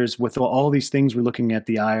think that there's, with all these things, we're looking at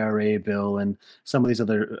the IRA bill and some of these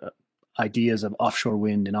other ideas of offshore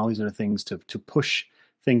wind and all these other things to push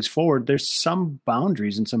things forward. There's some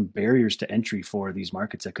boundaries and some barriers to entry for these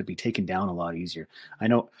markets that could be taken down a lot easier. I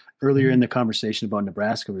know earlier in the conversation about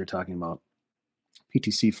Nebraska, we were talking about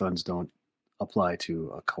PTC funds don't apply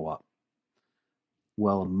to a co-op.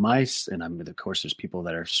 Well, of course, there's people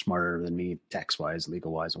that are smarter than me, tax-wise,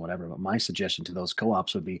 legal-wise, and whatever. But my suggestion to those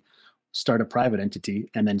co-ops would be start a private entity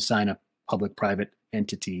and then sign a public-private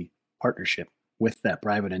entity partnership with that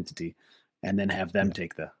private entity, and then have them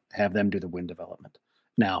do the wind development.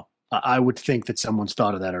 Now, I would think that someone's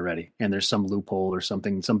thought of that already, and there's some loophole or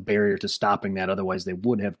something, some barrier to stopping that. Otherwise, they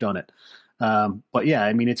would have done it. But yeah,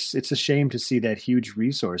 I mean, it's a shame to see that huge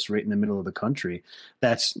resource right in the middle of the country.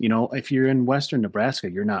 That's, if you're in Western Nebraska,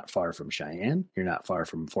 you're not far from Cheyenne. You're not far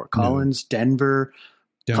from Fort Collins, Denver,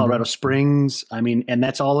 Colorado Springs. I mean, and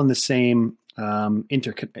that's all in the same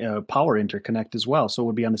power interconnect as well. So it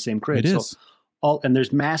would be on the same grid. It So is. and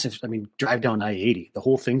there's massive, I mean, drive down I-80, the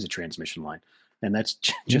whole thing's a transmission line. And that's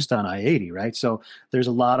just on I-80, right? So there's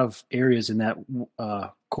a lot of areas in that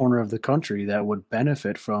corner of the country that would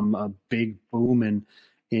benefit from a big boom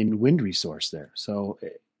in wind resource there. So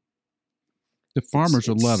The farmers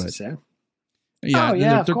will love it. sad. Yeah, Oh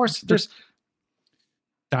yeah, of course. There's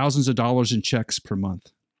thousands of dollars in checks per month.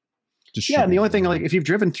 Yeah, and the only thing, like, if you've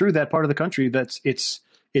driven through that part of the country,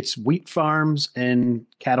 it's wheat farms and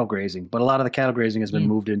cattle grazing. But a lot of the cattle grazing has been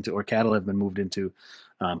moved into, or cattle have been moved into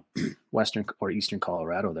western or eastern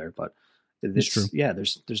Colorado there. But That's true. Yeah,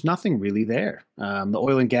 there's nothing really there. The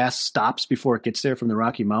oil and gas stops before it gets there from the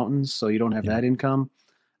Rocky Mountains, so you don't have that income.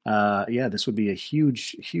 This would be a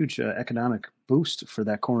huge economic boost for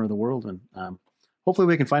that corner of the world, and hopefully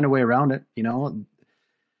we can find a way around it. You know,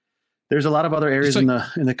 there's a lot of other areas in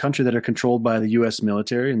the country that are controlled by the U.S.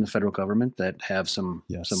 military and the federal government that have some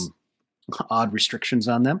odd restrictions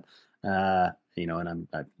on them. You know, and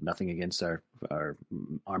I'm nothing against our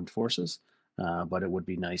armed forces, but it would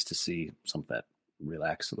be nice to see some of that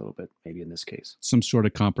relax a little bit, maybe in this case. Some sort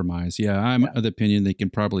of compromise. Yeah, I'm of the opinion they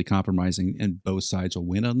can probably compromise and both sides will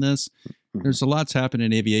win on this. Mm-hmm. There's a lot's happened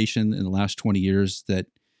in aviation in the last 20 years that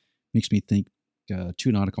makes me think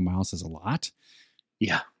 2 nautical miles is a lot.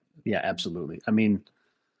 Yeah, absolutely. I mean,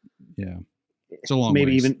 yeah, it's a long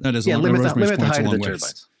maybe ways. Even that is yeah, long. limit the height of the ways.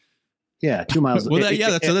 turbines. Yeah, 2 miles. Well, that's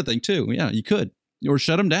the other thing too. Yeah, you could. Or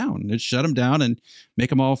shut them down. Just shut them down and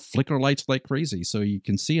make them all flicker lights like crazy so you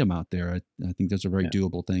can see them out there. I think those are very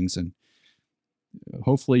doable things. And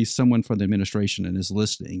hopefully someone from the administration is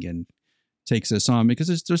listening and takes this on, because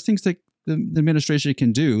there's things that the administration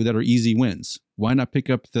can do that are easy wins. Why not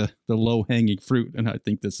pick up the low-hanging fruit? And I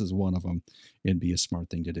think this is one of them. It'd be a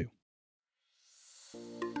smart thing to do.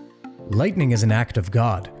 Lightning is an act of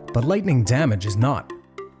God, but lightning damage is not.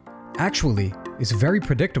 Actually, is very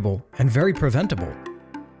predictable and very preventable.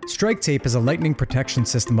 Strike Tape is a lightning protection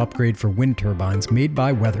system upgrade for wind turbines made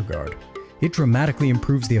by WeatherGuard. It dramatically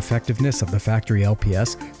improves the effectiveness of the factory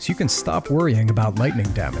LPS so you can stop worrying about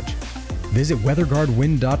lightning damage. Visit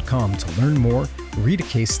weatherguardwind.com to learn more, read a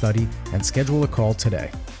case study, and schedule a call today.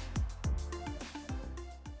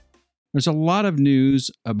 There's a lot of news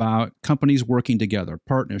about companies working together,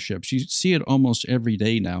 partnerships. You see it almost every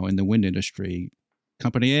day now in the wind industry.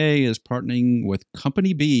 Company A is partnering with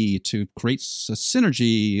Company B to create a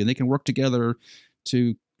synergy, and they can work together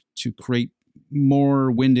to create more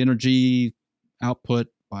wind energy output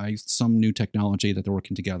by some new technology that they're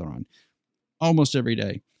working together on. Almost every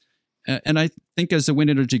day. And I think as the wind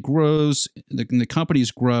energy grows, the companies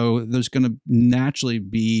grow, there's going to naturally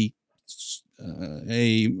be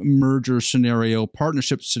a merger scenario,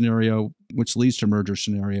 partnership scenario, which leads to merger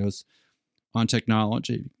scenarios on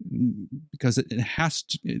technology, because it has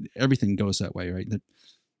to, everything goes that way, right? The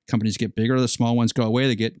companies get bigger, the small ones go away,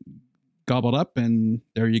 they get gobbled up, and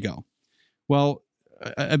there you go. Well,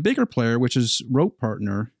 a bigger player, which is Rope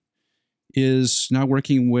Partner, is now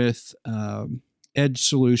working with Edge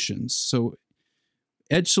Solutions. So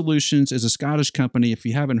Edge Solutions is a Scottish company, if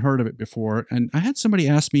you haven't heard of it before. And I had somebody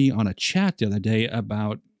ask me on a chat the other day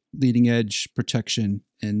about leading edge protection,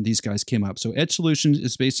 and these guys came up. So Edge Solutions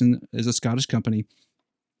is a Scottish company,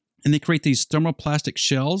 and they create these thermoplastic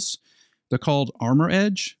shells. They're called Armor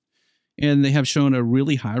Edge, and they have shown a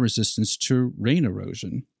really high resistance to rain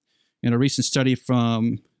erosion. In a recent study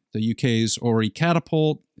from the UK's Ori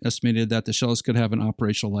Catapult estimated that the shells could have an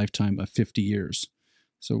operational lifetime of 50 years.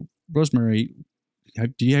 So, Rosemary,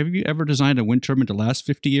 have you ever designed a wind turbine to last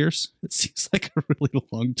 50 years? It seems like a really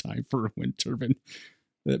long time for a wind turbine.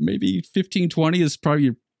 Maybe 15, 20 is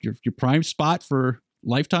probably your prime spot for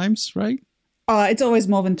lifetimes, right? It's always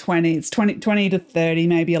more than 20. It's 20 to 30,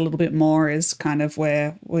 maybe a little bit more is kind of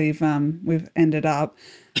where we've ended up.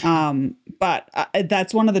 But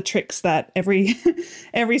that's one of the tricks that every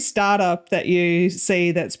startup that you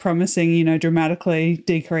see that's promising, dramatically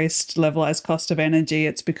decreased levelized cost of energy,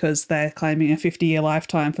 it's because they're claiming a 50-year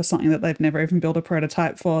lifetime for something that they've never even built a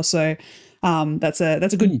prototype for. So that's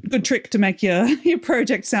a good trick to make your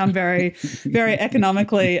project sound very, very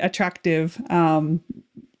economically attractive.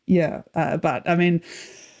 But I mean,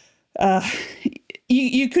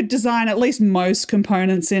 you could design at least most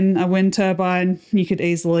components in a wind turbine. You could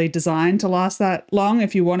easily design to last that long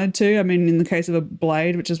if you wanted to. I mean, in the case of a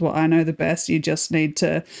blade, which is what I know the best, you just need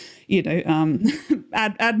to,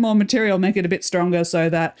 add more material, make it a bit stronger so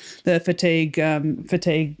that the fatigue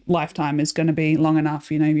lifetime is going to be long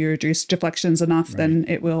enough. You reduce deflections enough, right, then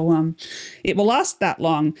it will last that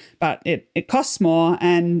long. But it costs more,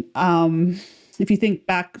 and if you think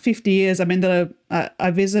back 50 years, I mean,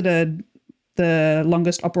 I visited the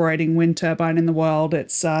longest operating wind turbine in the world.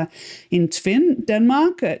 It's in Tvin,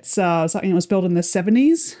 Denmark. It's something that was built in the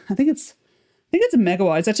 70s. I think it's a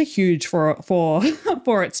megawatt. It's actually huge for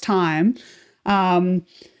for its time.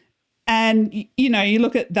 And, you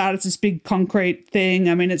look at that as this big concrete thing.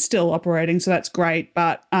 I mean, it's still operating, so that's great.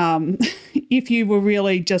 But if you were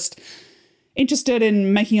really just interested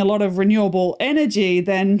in making a lot of renewable energy,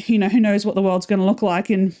 then, who knows what the world's going to look like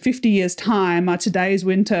in 50 years' time. Today's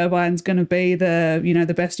wind turbine's going to be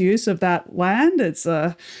the best use of that land. It's,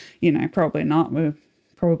 probably not. We'll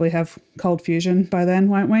probably have cold fusion by then,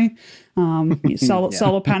 won't we?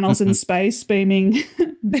 Solar panels in space beaming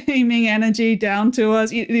energy down to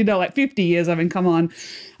us. Like 50 years. I mean, come on.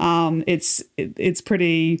 It's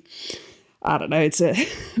pretty. I don't know. It's a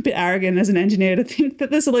bit arrogant as an engineer to think that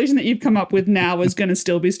the solution that you've come up with now is going to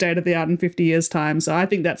still be state of the art in 50 years' time. So I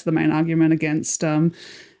think that's the main argument against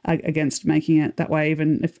making it that way.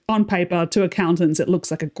 Even if on paper to accountants it looks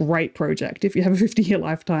like a great project if you have a 50-year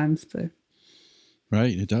lifetime. So.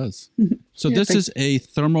 Right, it does. So this is a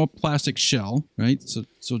thermoplastic shell, right?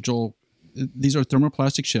 So Joel, these are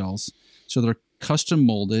thermoplastic shells. So they're custom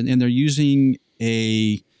molded, and they're using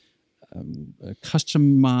a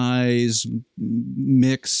customized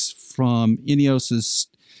mix from Ineos's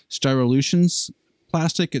Styrolutions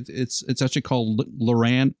plastic. It's actually called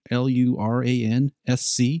Luran,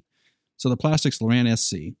 LURAN-SC. So the plastic's Luran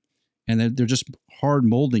SC, and they're just hard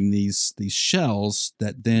molding these shells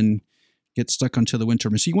that then get stuck onto the wind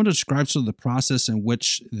turbine. So you want to describe sort of the process in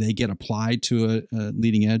which they get applied to a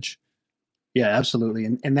leading edge? Yeah, absolutely.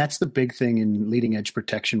 And that's the big thing in leading edge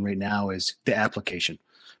protection right now is the application.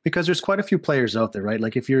 Because there's quite a few players out there, right?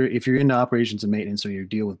 Like if you're into operations and maintenance or you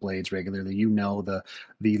deal with blades regularly, the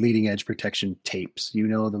leading edge protection tapes, the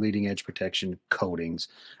leading edge protection coatings.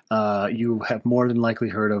 You have more than likely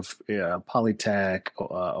heard of Polytech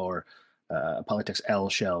or Polytech's L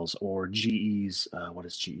shells or GE's, what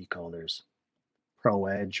does GE call theirs? Pro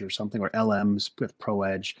Edge or something, or LM's with Pro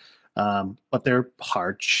Edge. But they're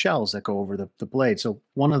hard shells that go over the blade. So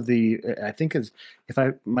one of the, I think is,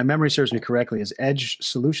 my memory serves me correctly, is Edge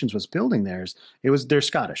Solutions was building theirs. They're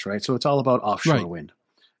Scottish, right? So it's all about offshore wind.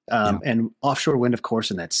 And offshore wind, of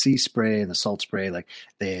course, and that sea spray and the salt spray, like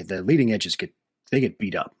the leading edges get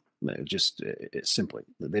beat up. Simply,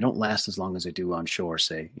 they don't last as long as they do on shore,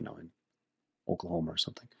 say, in Oklahoma or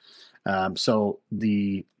something. So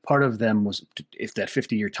the part of them was, if that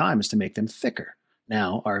 50-year time is to make them thicker.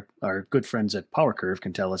 Now, our good friends at Power Curve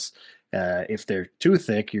can tell us if they're too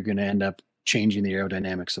thick, you're going to end up changing the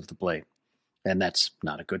aerodynamics of the blade. And that's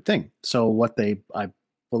not a good thing. So what I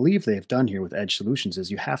believe they've done here with Edge Solutions is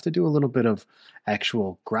you have to do a little bit of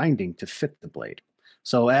actual grinding to fit the blade.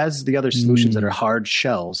 So as the other solutions that are hard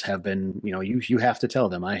shells have been, you have to tell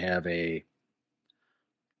them, I have a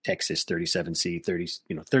Texas 37C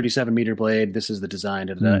 37 meter blade. This is the design,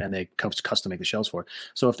 and they custom make the shells for it.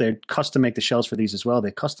 So if they custom make the shells for these as well, they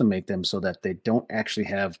custom make them so that they don't actually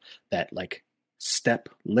have that like step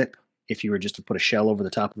lip if you were just to put a shell over the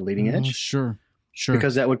top of the leading edge. Sure.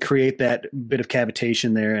 Because that would create that bit of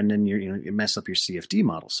cavitation there, and then you mess up your CFD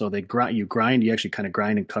model. So you actually kind of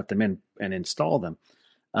grind and cut them in and install them.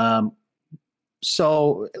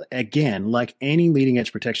 So again, like any leading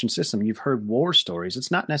edge protection system, you've heard war stories. It's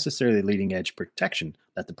not necessarily leading edge protection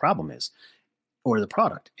that the problem is, or the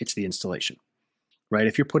product. It's the installation, right?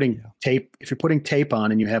 If you're putting tape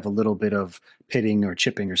on and you have a little bit of pitting or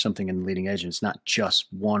chipping or something in the leading edge, and it's not just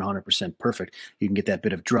 100% perfect, you can get that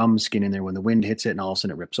bit of drum skin in there when the wind hits it, and all of a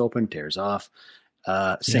sudden it rips open, tears off.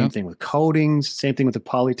 Same thing with coatings. Same thing with the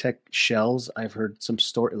Polytech shells. I've heard some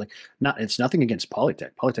story it's nothing against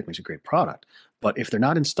Polytech. Polytech makes a great product, but if they're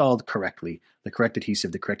not installed correctly, the correct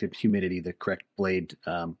adhesive, the correct humidity, the correct blade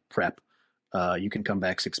prep, you can come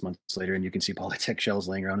back 6 months later and you can see Polytech shells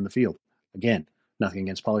laying around in the field. Again, nothing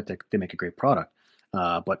against Polytech. They make a great product,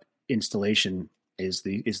 but installation is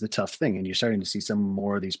the tough thing, and you're starting to see some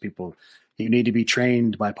more of these people. You need to be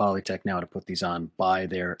trained by Polytech now to put these on by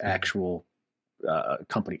their actual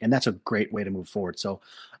company, and that's a great way to move forward. So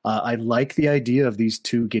I like the idea of these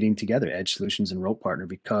two getting together, Edge Solutions and Rope Partner,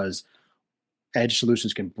 because Edge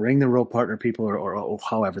Solutions can bring the Rope Partner people or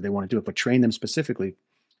however they want to do it, but train them specifically.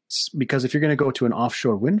 Because if you're going to go to an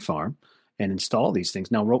offshore wind farm and install these things,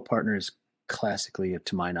 now Rope Partner is classically,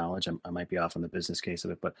 to my knowledge, I might be off on the business case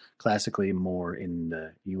of it, but classically more in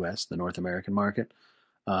the US, the North American market.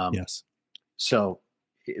 Yes. So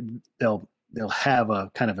they'll have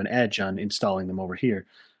a kind of an edge on installing them over here.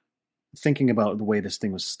 Thinking about the way this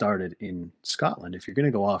thing was started in Scotland, if you're going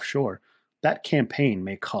to go offshore, that campaign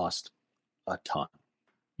may cost a ton.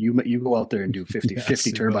 You go out there and do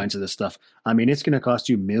 50 turbines of this stuff. I mean, it's going to cost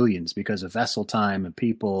you millions because of vessel time and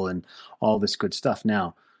people and all this good stuff.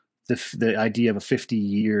 Now, the idea of a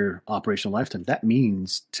 50-year operational lifetime, that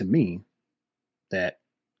means to me that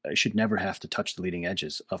I should never have to touch the leading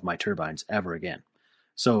edges of my turbines ever again.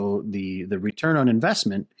 So the return on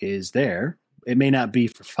investment is there. It may not be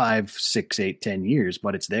for 5, 6, 8, 10 years,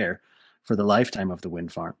 but it's there for the lifetime of the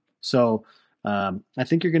wind farm. So I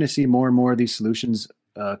think you're going to see more and more of these solutions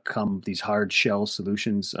these hard shell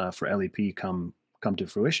solutions for LEP come to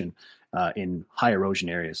fruition in high erosion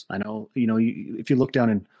areas. I know, if you look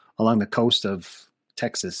down along the coast of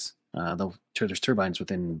Texas, there's turbines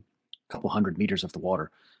within a couple hundred meters of the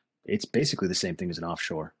water. It's basically the same thing as an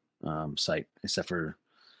offshore site, except for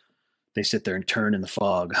they sit there and turn in the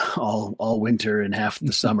fog all winter and half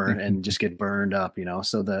the summer and just get burned up,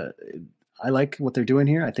 So I like what they're doing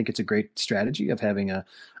here. I think it's a great strategy of having a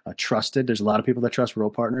trusted. There's a lot of people that trust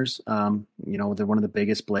Rope Partners. They're one of the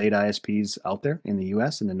biggest blade ISPs out there in the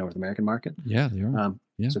U.S. and the North American market. Yeah, they are.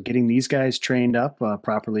 So getting these guys trained up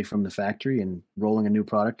properly from the factory and rolling a new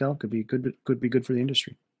product out could be good for the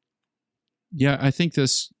industry. Yeah, I think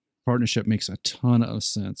this partnership makes a ton of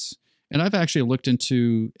sense. And I've actually looked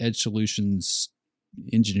into Edge Solutions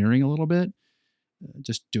engineering a little bit,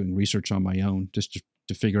 just doing research on my own, just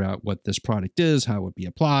to figure out what this product is, how it would be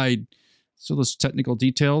applied. So those technical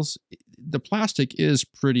details, the plastic is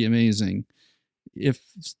pretty amazing. If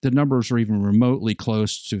the numbers are even remotely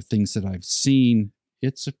close to things that I've seen,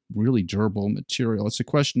 it's a really durable material. It's a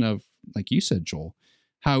question of, like you said, Joel,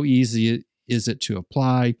 how easy is it to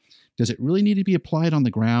apply? Does it really need to be applied on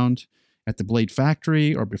the ground at the blade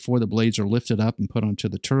factory or before the blades are lifted up and put onto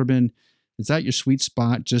the turbine? Is that your sweet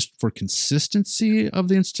spot just for consistency of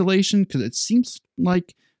the installation? Because it seems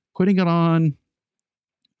like putting it on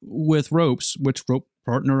with ropes, which Rope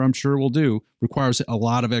Partner I'm sure will do, requires a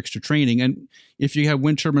lot of extra training. And if you have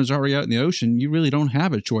wind turbines already out in the ocean, you really don't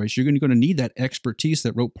have a choice. You're going to need that expertise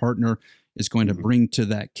that Rope Partner is going to bring to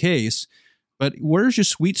that case. But where's your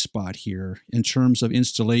sweet spot here in terms of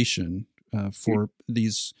installation for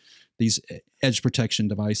these edge protection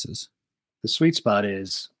devices? The sweet spot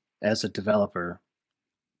is, as a developer,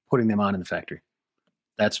 putting them on in the factory.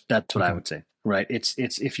 That's what I would say, right? It's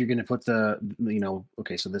if you're going to put so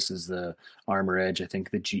this is the Armor Edge. I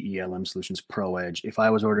think the GE LM Solutions Pro Edge. If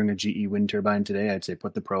I was ordering a GE wind turbine today, I'd say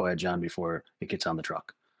put the Pro Edge on before it gets on the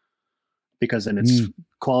truck, because then it's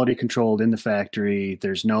quality controlled in the factory.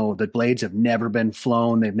 The blades have never been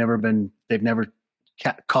flown. They've never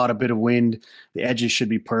caught a bit of wind. The edges should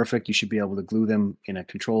be perfect. You should be able to glue them in a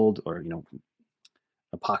controlled or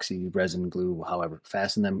epoxy resin glue, however,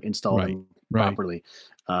 fasten them, install them properly.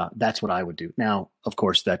 That's what I would do. Now, of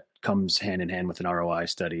course, that comes hand in hand with an ROI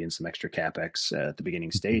study and some extra CapEx at the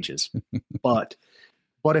beginning stages. But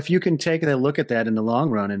if you can take a look at that in the long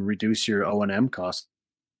run and reduce your O&M costs,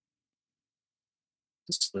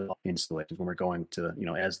 installations when we're going to,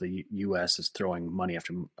 as the U.S. is throwing money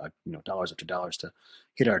after, dollars after dollars to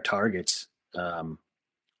hit our targets,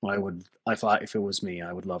 I thought if it was me,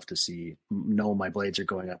 I would love to know my blades are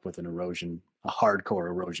going up with a hardcore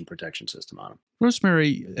erosion protection system on them.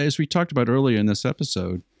 Rosemary, as we talked about earlier in this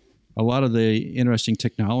episode, a lot of the interesting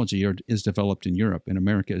technology is developed in Europe, and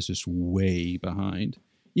America is just way behind.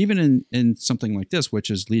 Even in something like this, which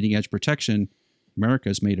is leading edge protection, America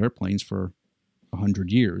has made airplanes for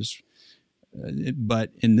 100 years.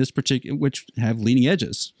 But in this particular, which have leading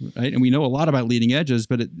edges, right? And we know a lot about leading edges,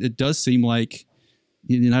 but it does seem like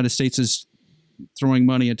the United States is throwing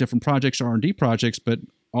money at different projects, R&D projects, but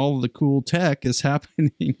all of the cool tech is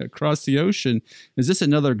happening across the ocean. Is this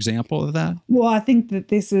another example of that? Well, I think that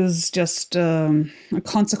this is just a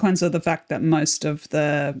consequence of the fact that most of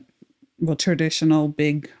the traditional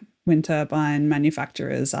big wind turbine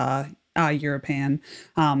manufacturers are European.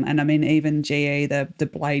 And I mean, even GE, the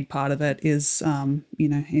blade part of it is,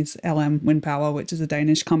 is LM Wind Power, which is a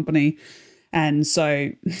Danish company. And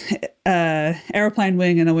so aeroplane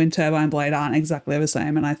wing and a wind turbine blade aren't exactly the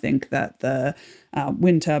same. And I think that the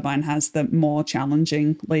wind turbine has the more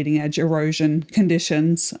challenging leading edge erosion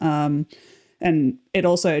conditions. And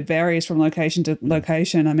it varies from location to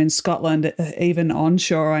location. I mean, Scotland, even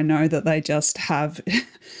onshore, I know that they just have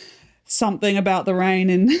something about the rain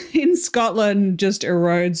in Scotland just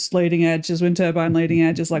erodes leading edges, wind turbine leading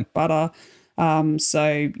edges like butter.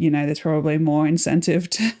 So, there's probably more incentive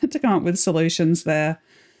to come up with solutions there.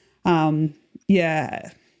 So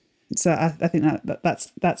I think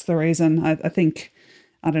that's the reason. I think,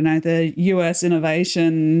 the US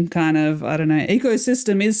innovation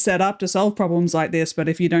ecosystem is set up to solve problems like this. But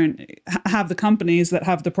if you don't have the companies that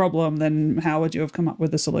have the problem, then how would you have come up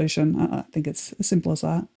with a solution? I think it's as simple as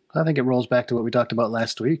that. I think it rolls back to what we talked about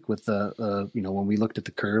last week with the, when we looked at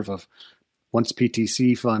the curve of once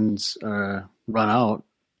PTC funds run out,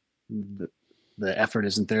 the effort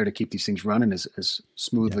isn't there to keep these things running as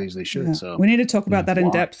smoothly as they should. Yeah. So we need to talk about that in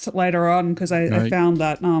depth later on, because I found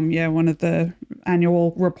that, one of the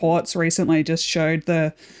annual reports recently just showed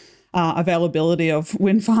the availability of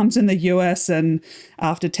wind farms in the US, and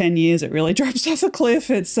after 10 years it really drops off a cliff.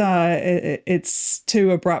 It's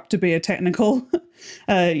too abrupt to be a technical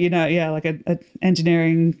like a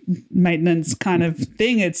engineering maintenance kind of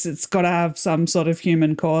thing. It's got to have some sort of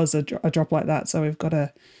human cause a drop like that. So we've got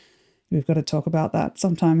to talk about that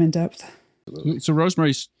sometime in depth. So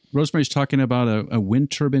Rosemary's talking about a wind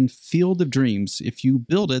turbine field of dreams. If you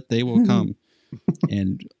build it, they will come.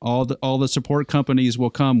 And all the support companies will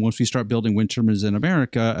come once we start building wind turbines in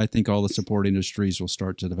America. I think all the support industries will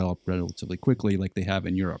start to develop relatively quickly, like they have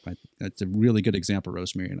in Europe. That's a really good example,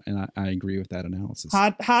 Rosemary, and I agree with that analysis.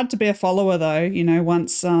 Hard to be a follower, though.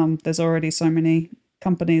 Once there's already so many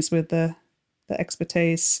companies with the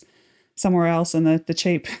expertise somewhere else and the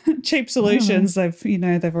cheap solutions.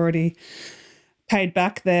 They've already paid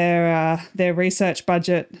back their research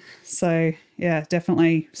budget. So yeah,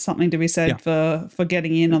 definitely something to be said for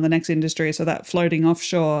getting in on the next industry. So that floating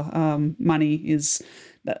offshore money is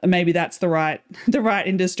maybe that's the right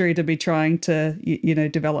industry to be trying to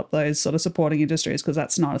develop those sort of supporting industries, because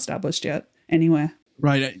that's not established yet anywhere.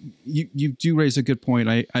 Right. You do raise a good point.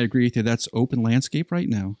 I agree with you. That's open landscape right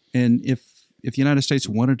now. And if the United States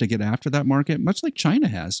wanted to get after that market, much like China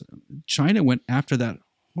has, China went after that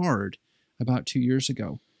hard about 2 years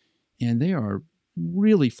ago. And they are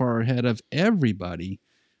really far ahead of everybody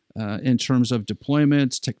in terms of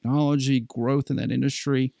deployments, technology, growth in that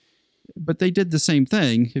industry. But they did the same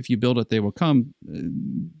thing. If you build it, they will come.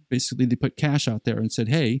 Basically, they put cash out there and said,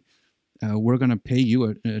 hey, we're going to pay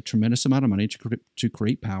you a tremendous amount of money to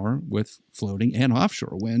create power with floating and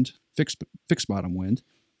offshore wind, fixed bottom wind,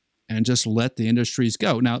 and just let the industries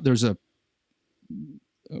go. Now, there's a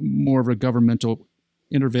more of a governmental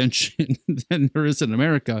intervention than there is in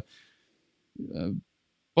America.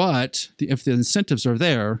 But if the incentives are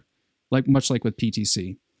there, much like with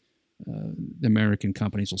PTC, the American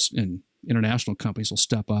companies and international companies will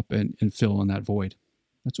step up and fill in that void.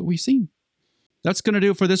 That's what we've seen. That's going to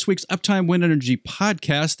do it for this week's Uptime Wind Energy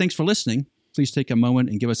podcast. Thanks for listening. Please take a moment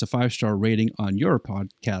and give us a 5-star rating on your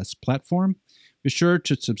podcast platform. Be sure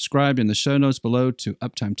to subscribe in the show notes below to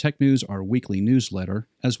Uptime Tech News, our weekly newsletter,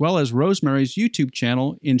 as well as Rosemary's YouTube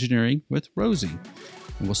channel, Engineering with Rosie.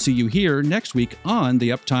 And we'll see you here next week on the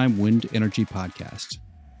Uptime Wind Energy podcast.